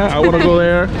 Ushuaia. I want to go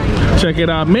there. Check it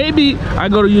out. maybe I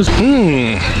go to use.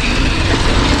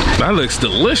 That looks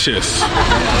delicious.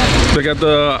 They got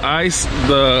the ice,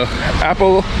 the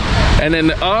apple, and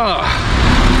then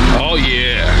oh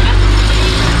yeah,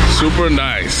 super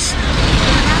nice.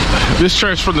 This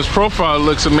church from this profile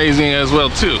looks amazing as well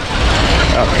too.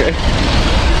 Okay.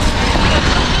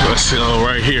 Let's see,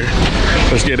 right here.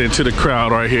 Let's get into the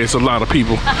crowd right here. It's a lot of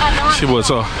people. See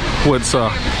what's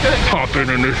popping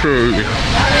in this area.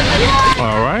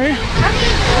 All right.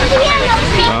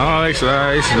 Nice.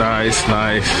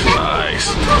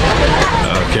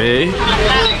 Okay.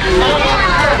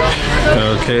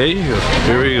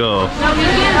 Here we go.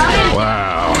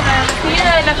 Wow.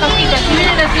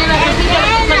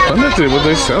 I'm not sure what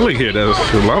they're selling here. That a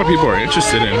lot of people are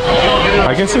interested in.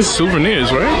 I guess it's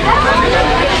souvenirs, right?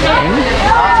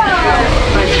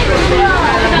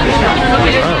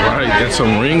 All right, got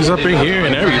some rings up in here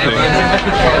and everything.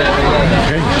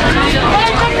 Okay.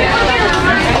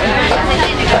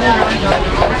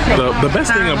 The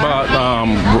best thing about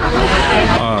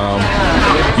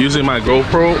using my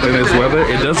GoPro in this weather,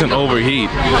 it doesn't overheat.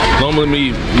 Normally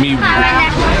me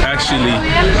actually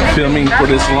filming for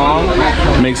this long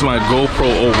makes my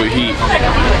GoPro overheat,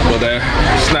 but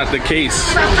that's not the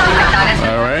case.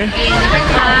 All right,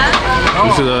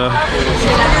 this is a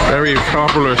very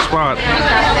popular spot.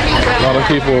 A lot of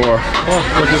people are,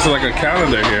 look, this is like a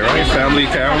calendar here, right? Family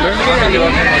calendar.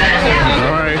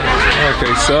 All right,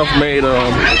 okay, self-made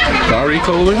Dari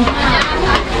clothing.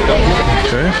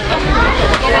 Okay,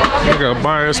 we got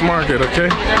buyer's market. Okay,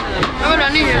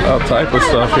 all type of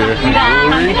stuff here.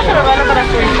 Jewelry.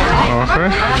 Okay.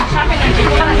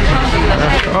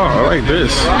 Oh, I like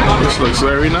this. This looks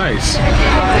very nice.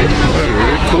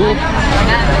 Very cool.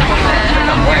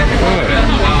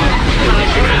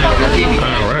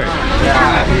 All right.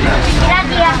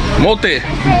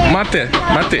 Mate.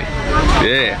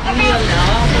 Yeah.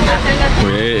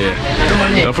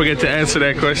 Don't forget to answer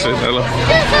that question. Hello.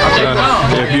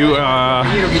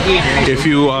 If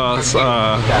you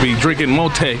be drinking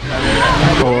mote,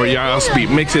 or y'all be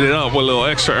mixing it up with a little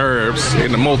extra herbs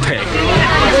in the mote. All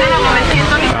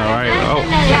right.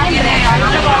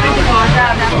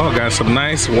 Oh, got some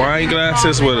nice wine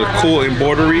glasses with a cool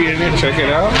embroidery in it. Check it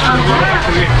out.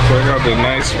 Check out the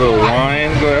nice little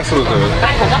wine glasses with the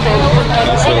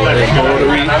nice little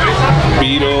embroidery.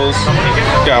 Beatles.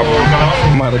 Got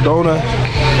Maradona.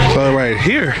 So right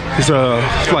here is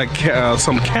like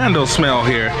some candle smell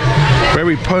here.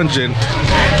 Very pungent.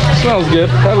 Smells good.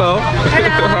 Hello.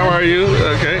 How are you?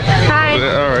 Okay. Hi.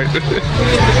 All right.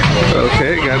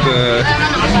 Okay, got the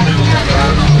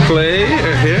play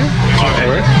here.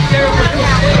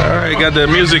 All right, got the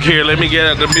music here. Let me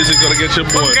get the music. Gonna get your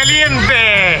boy.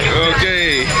 Caliente.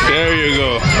 Okay, there you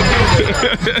go.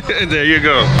 There you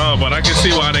go. Oh, but I can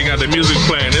see why they got the music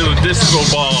playing. There's a disco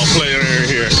ball player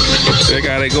here. They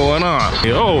got it going on.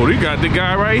 Oh, they got the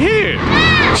guy right here.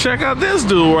 Check out this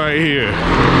dude right here.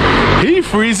 He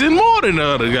freezing more than the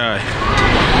other guy.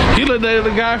 He looked like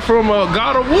the guy from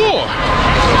God of War.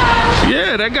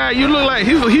 Yeah, that guy, you look like,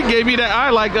 he gave me that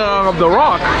eye like The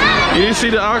Rock. You didn't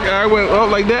see the eye went up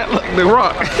like that, like The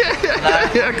Rock.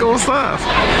 Yeah, cool stuff.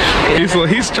 He's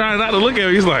trying not to look at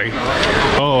me. He's like,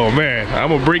 oh man, I'm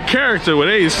gonna break character with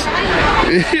Ace.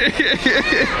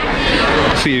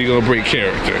 See, you're gonna break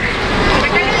character.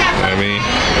 I mean,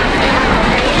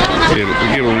 give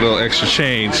him a little extra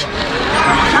change.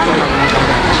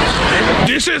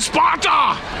 This is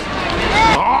Sparta!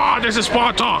 Oh, this is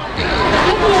Sparta!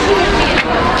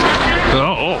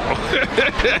 Oh.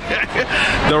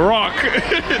 The Rock.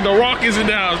 The Rock is in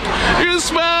the house. You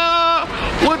smell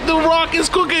What the Rock is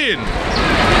cooking?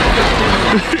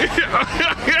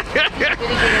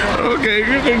 Okay,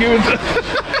 you can give it to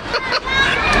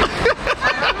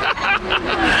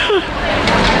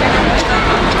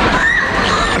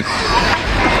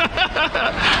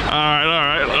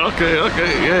Alright, okay,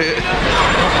 yeah.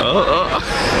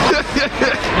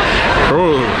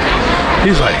 Oh,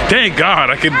 he's like, thank God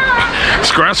I can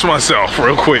scratch myself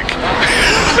real quick.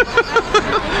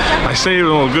 I saved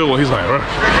him a good one. He's like,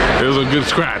 it was a good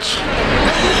scratch.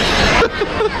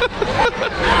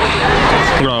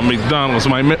 McDonald's,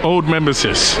 my old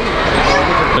nemesis.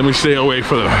 Let me stay away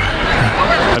from them.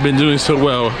 I've been doing so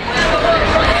well.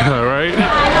 All right,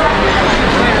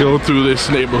 go through this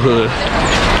neighborhood.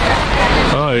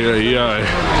 Oh yeah.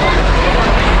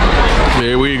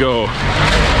 There we go.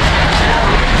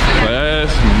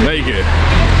 Let's make it.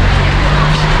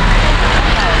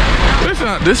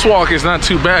 This walk is not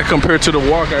too bad compared to the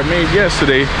walk I made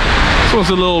yesterday. This one's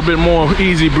a little bit more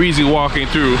easy breezy walking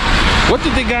through. What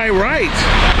did the guy write?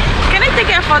 Can I take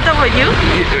a photo with you?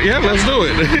 Yeah, let's do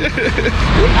it.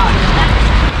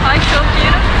 I so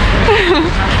cute.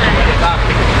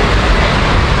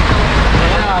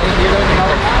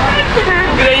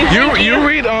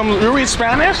 You read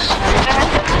Spanish?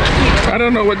 I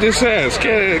don't know what this says.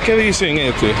 ¿Qué dicen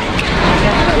este?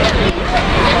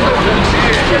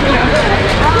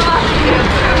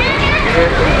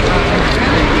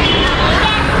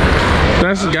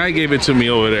 That's the guy gave it to me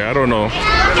over there. I don't know.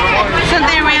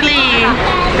 Something really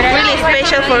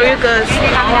special for you, because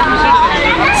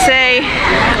say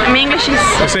in English is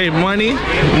say money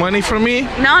for me.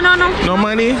 No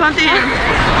money. Something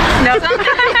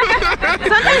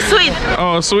something sweet.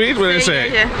 Oh, sweet. What did it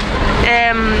say? Yeah.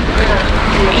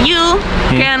 You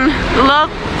can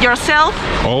love yourself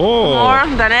more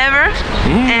than ever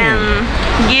and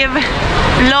give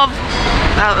love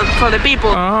for the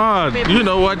people. You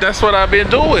know what? That's what I've been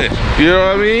doing. You know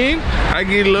what I mean? I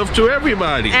give love to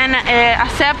everybody. And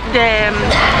accept the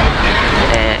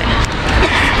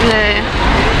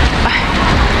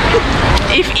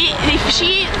if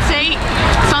she say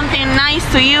something nice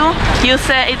to you, you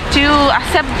say to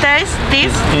accept this,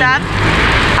 that,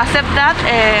 accept that.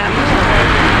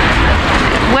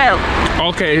 Well.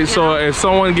 Okay, so if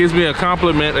someone gives me a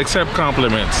compliment, accept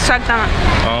compliments. Exactamente.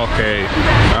 Okay,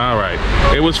 all right.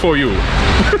 It was for you.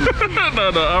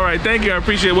 No, all right, thank you, I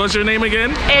appreciate it. What's your name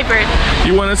again? Avery.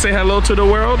 You want to say hello to the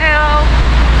world? Hello.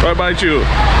 What about you?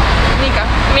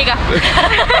 Mica.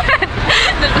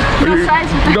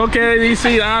 ¿No quiere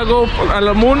decir algo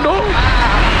al mundo?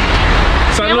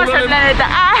 Saludos al planeta.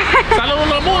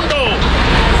 Saludos al mundo.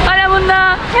 Hola mundo.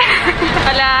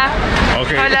 Hola.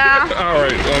 Okay. Hola.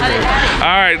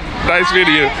 All right, nice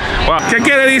video. Wow. ¿Qué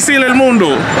quiere decir el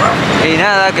mundo? Y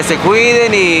nada, que se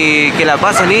cuiden y que la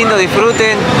pasen lindo,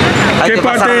 disfruten. ¿Qué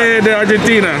parte de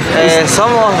Argentina?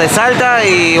 Somos de Salta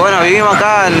y bueno, vivimos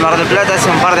acá en Mar del Plata hace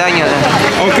un par de años.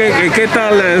 Okay, ¿qué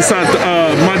tal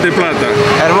Mar del Plata?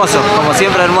 Hermoso, como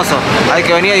siempre hermoso. Hay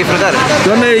que venir a disfrutar.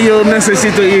 ¿Dónde yo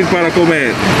necesito ir para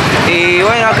comer? Y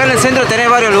bueno, acá en el centro tenés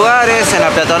varios lugares, en la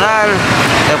peatonal,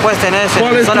 después tenés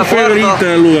en zona puerto. ¿Cuál es tu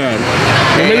favorito lugar?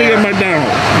 No me digas McDonald's.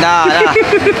 No.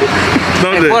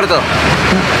 ¿Dónde? El puerto.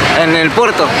 En el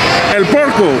puerto. ¿El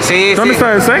puerto? Sí, ¿Dónde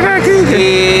está? ¿Cerca aquí?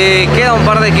 Y queda un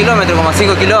par de kilómetros, como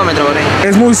 5 kilómetros por ahí.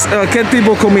 Es muy, ¿qué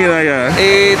tipo de comida allá?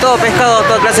 Todo pescado,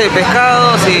 toda clase de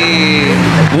pescados y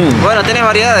bueno, tenés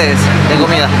variedades de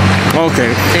comida. Ok.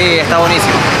 Sí, está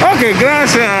buenísimo. Ok,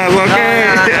 gracias. Ok,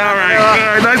 all right.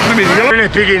 Nice to meet you. ¿Pueden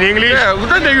speak in English? Yeah,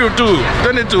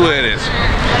 ¿dónde tú eres?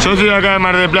 Yo soy de acá de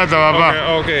Mar del Plata, papá.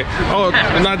 Okay. Oh,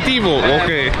 nativo,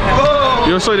 okay.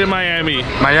 Yo soy de Miami.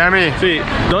 ¿Miami? Sí.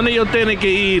 ¿Dónde yo tengo que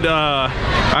ir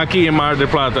aquí en Mar del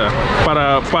Plata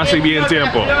para pasar bien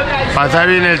tiempo? Pasar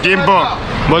bien el tiempo.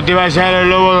 Vos te vas a los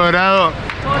Lobos Dorados.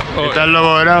 Está el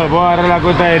Lobo Dorado. Vos agarrás la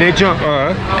costa derecho.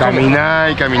 Caminá.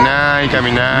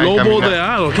 Lobo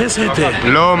Dorado, ¿qué es este?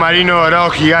 Lobo marino dorado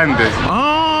gigante.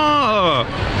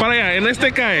 Para allá, en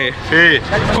este cae. Sí.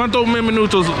 ¿Cuántos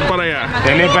minutos para allá?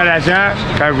 Tenés para allá,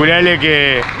 calculale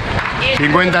que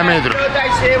 50 metros.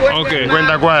 Ok.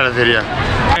 50 cuadras sería.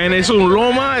 ¿Es un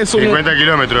loma? 50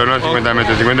 kilómetros, no 50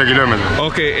 metros, 50 kilómetros.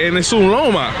 Ok, ¿es un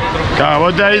loma? Claro,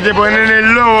 vos ahí te pones en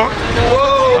el lobo.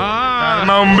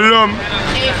 Arma un blom.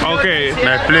 Ok.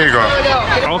 Me explico.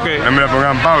 Ok. No me lo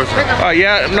pongan pausa.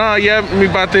 Ya mi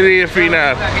batería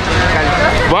final.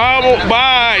 Vamos,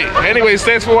 bye. Anyways,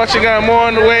 thanks for watching. I'm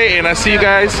on the way, and I see you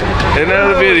guys in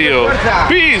another video.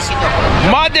 Peace.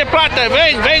 Mar del Plata,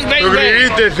 ven.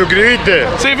 Suscribite.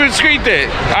 Suscribite.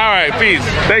 All right, peace.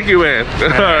 Thank you, man. All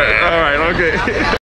right, okay.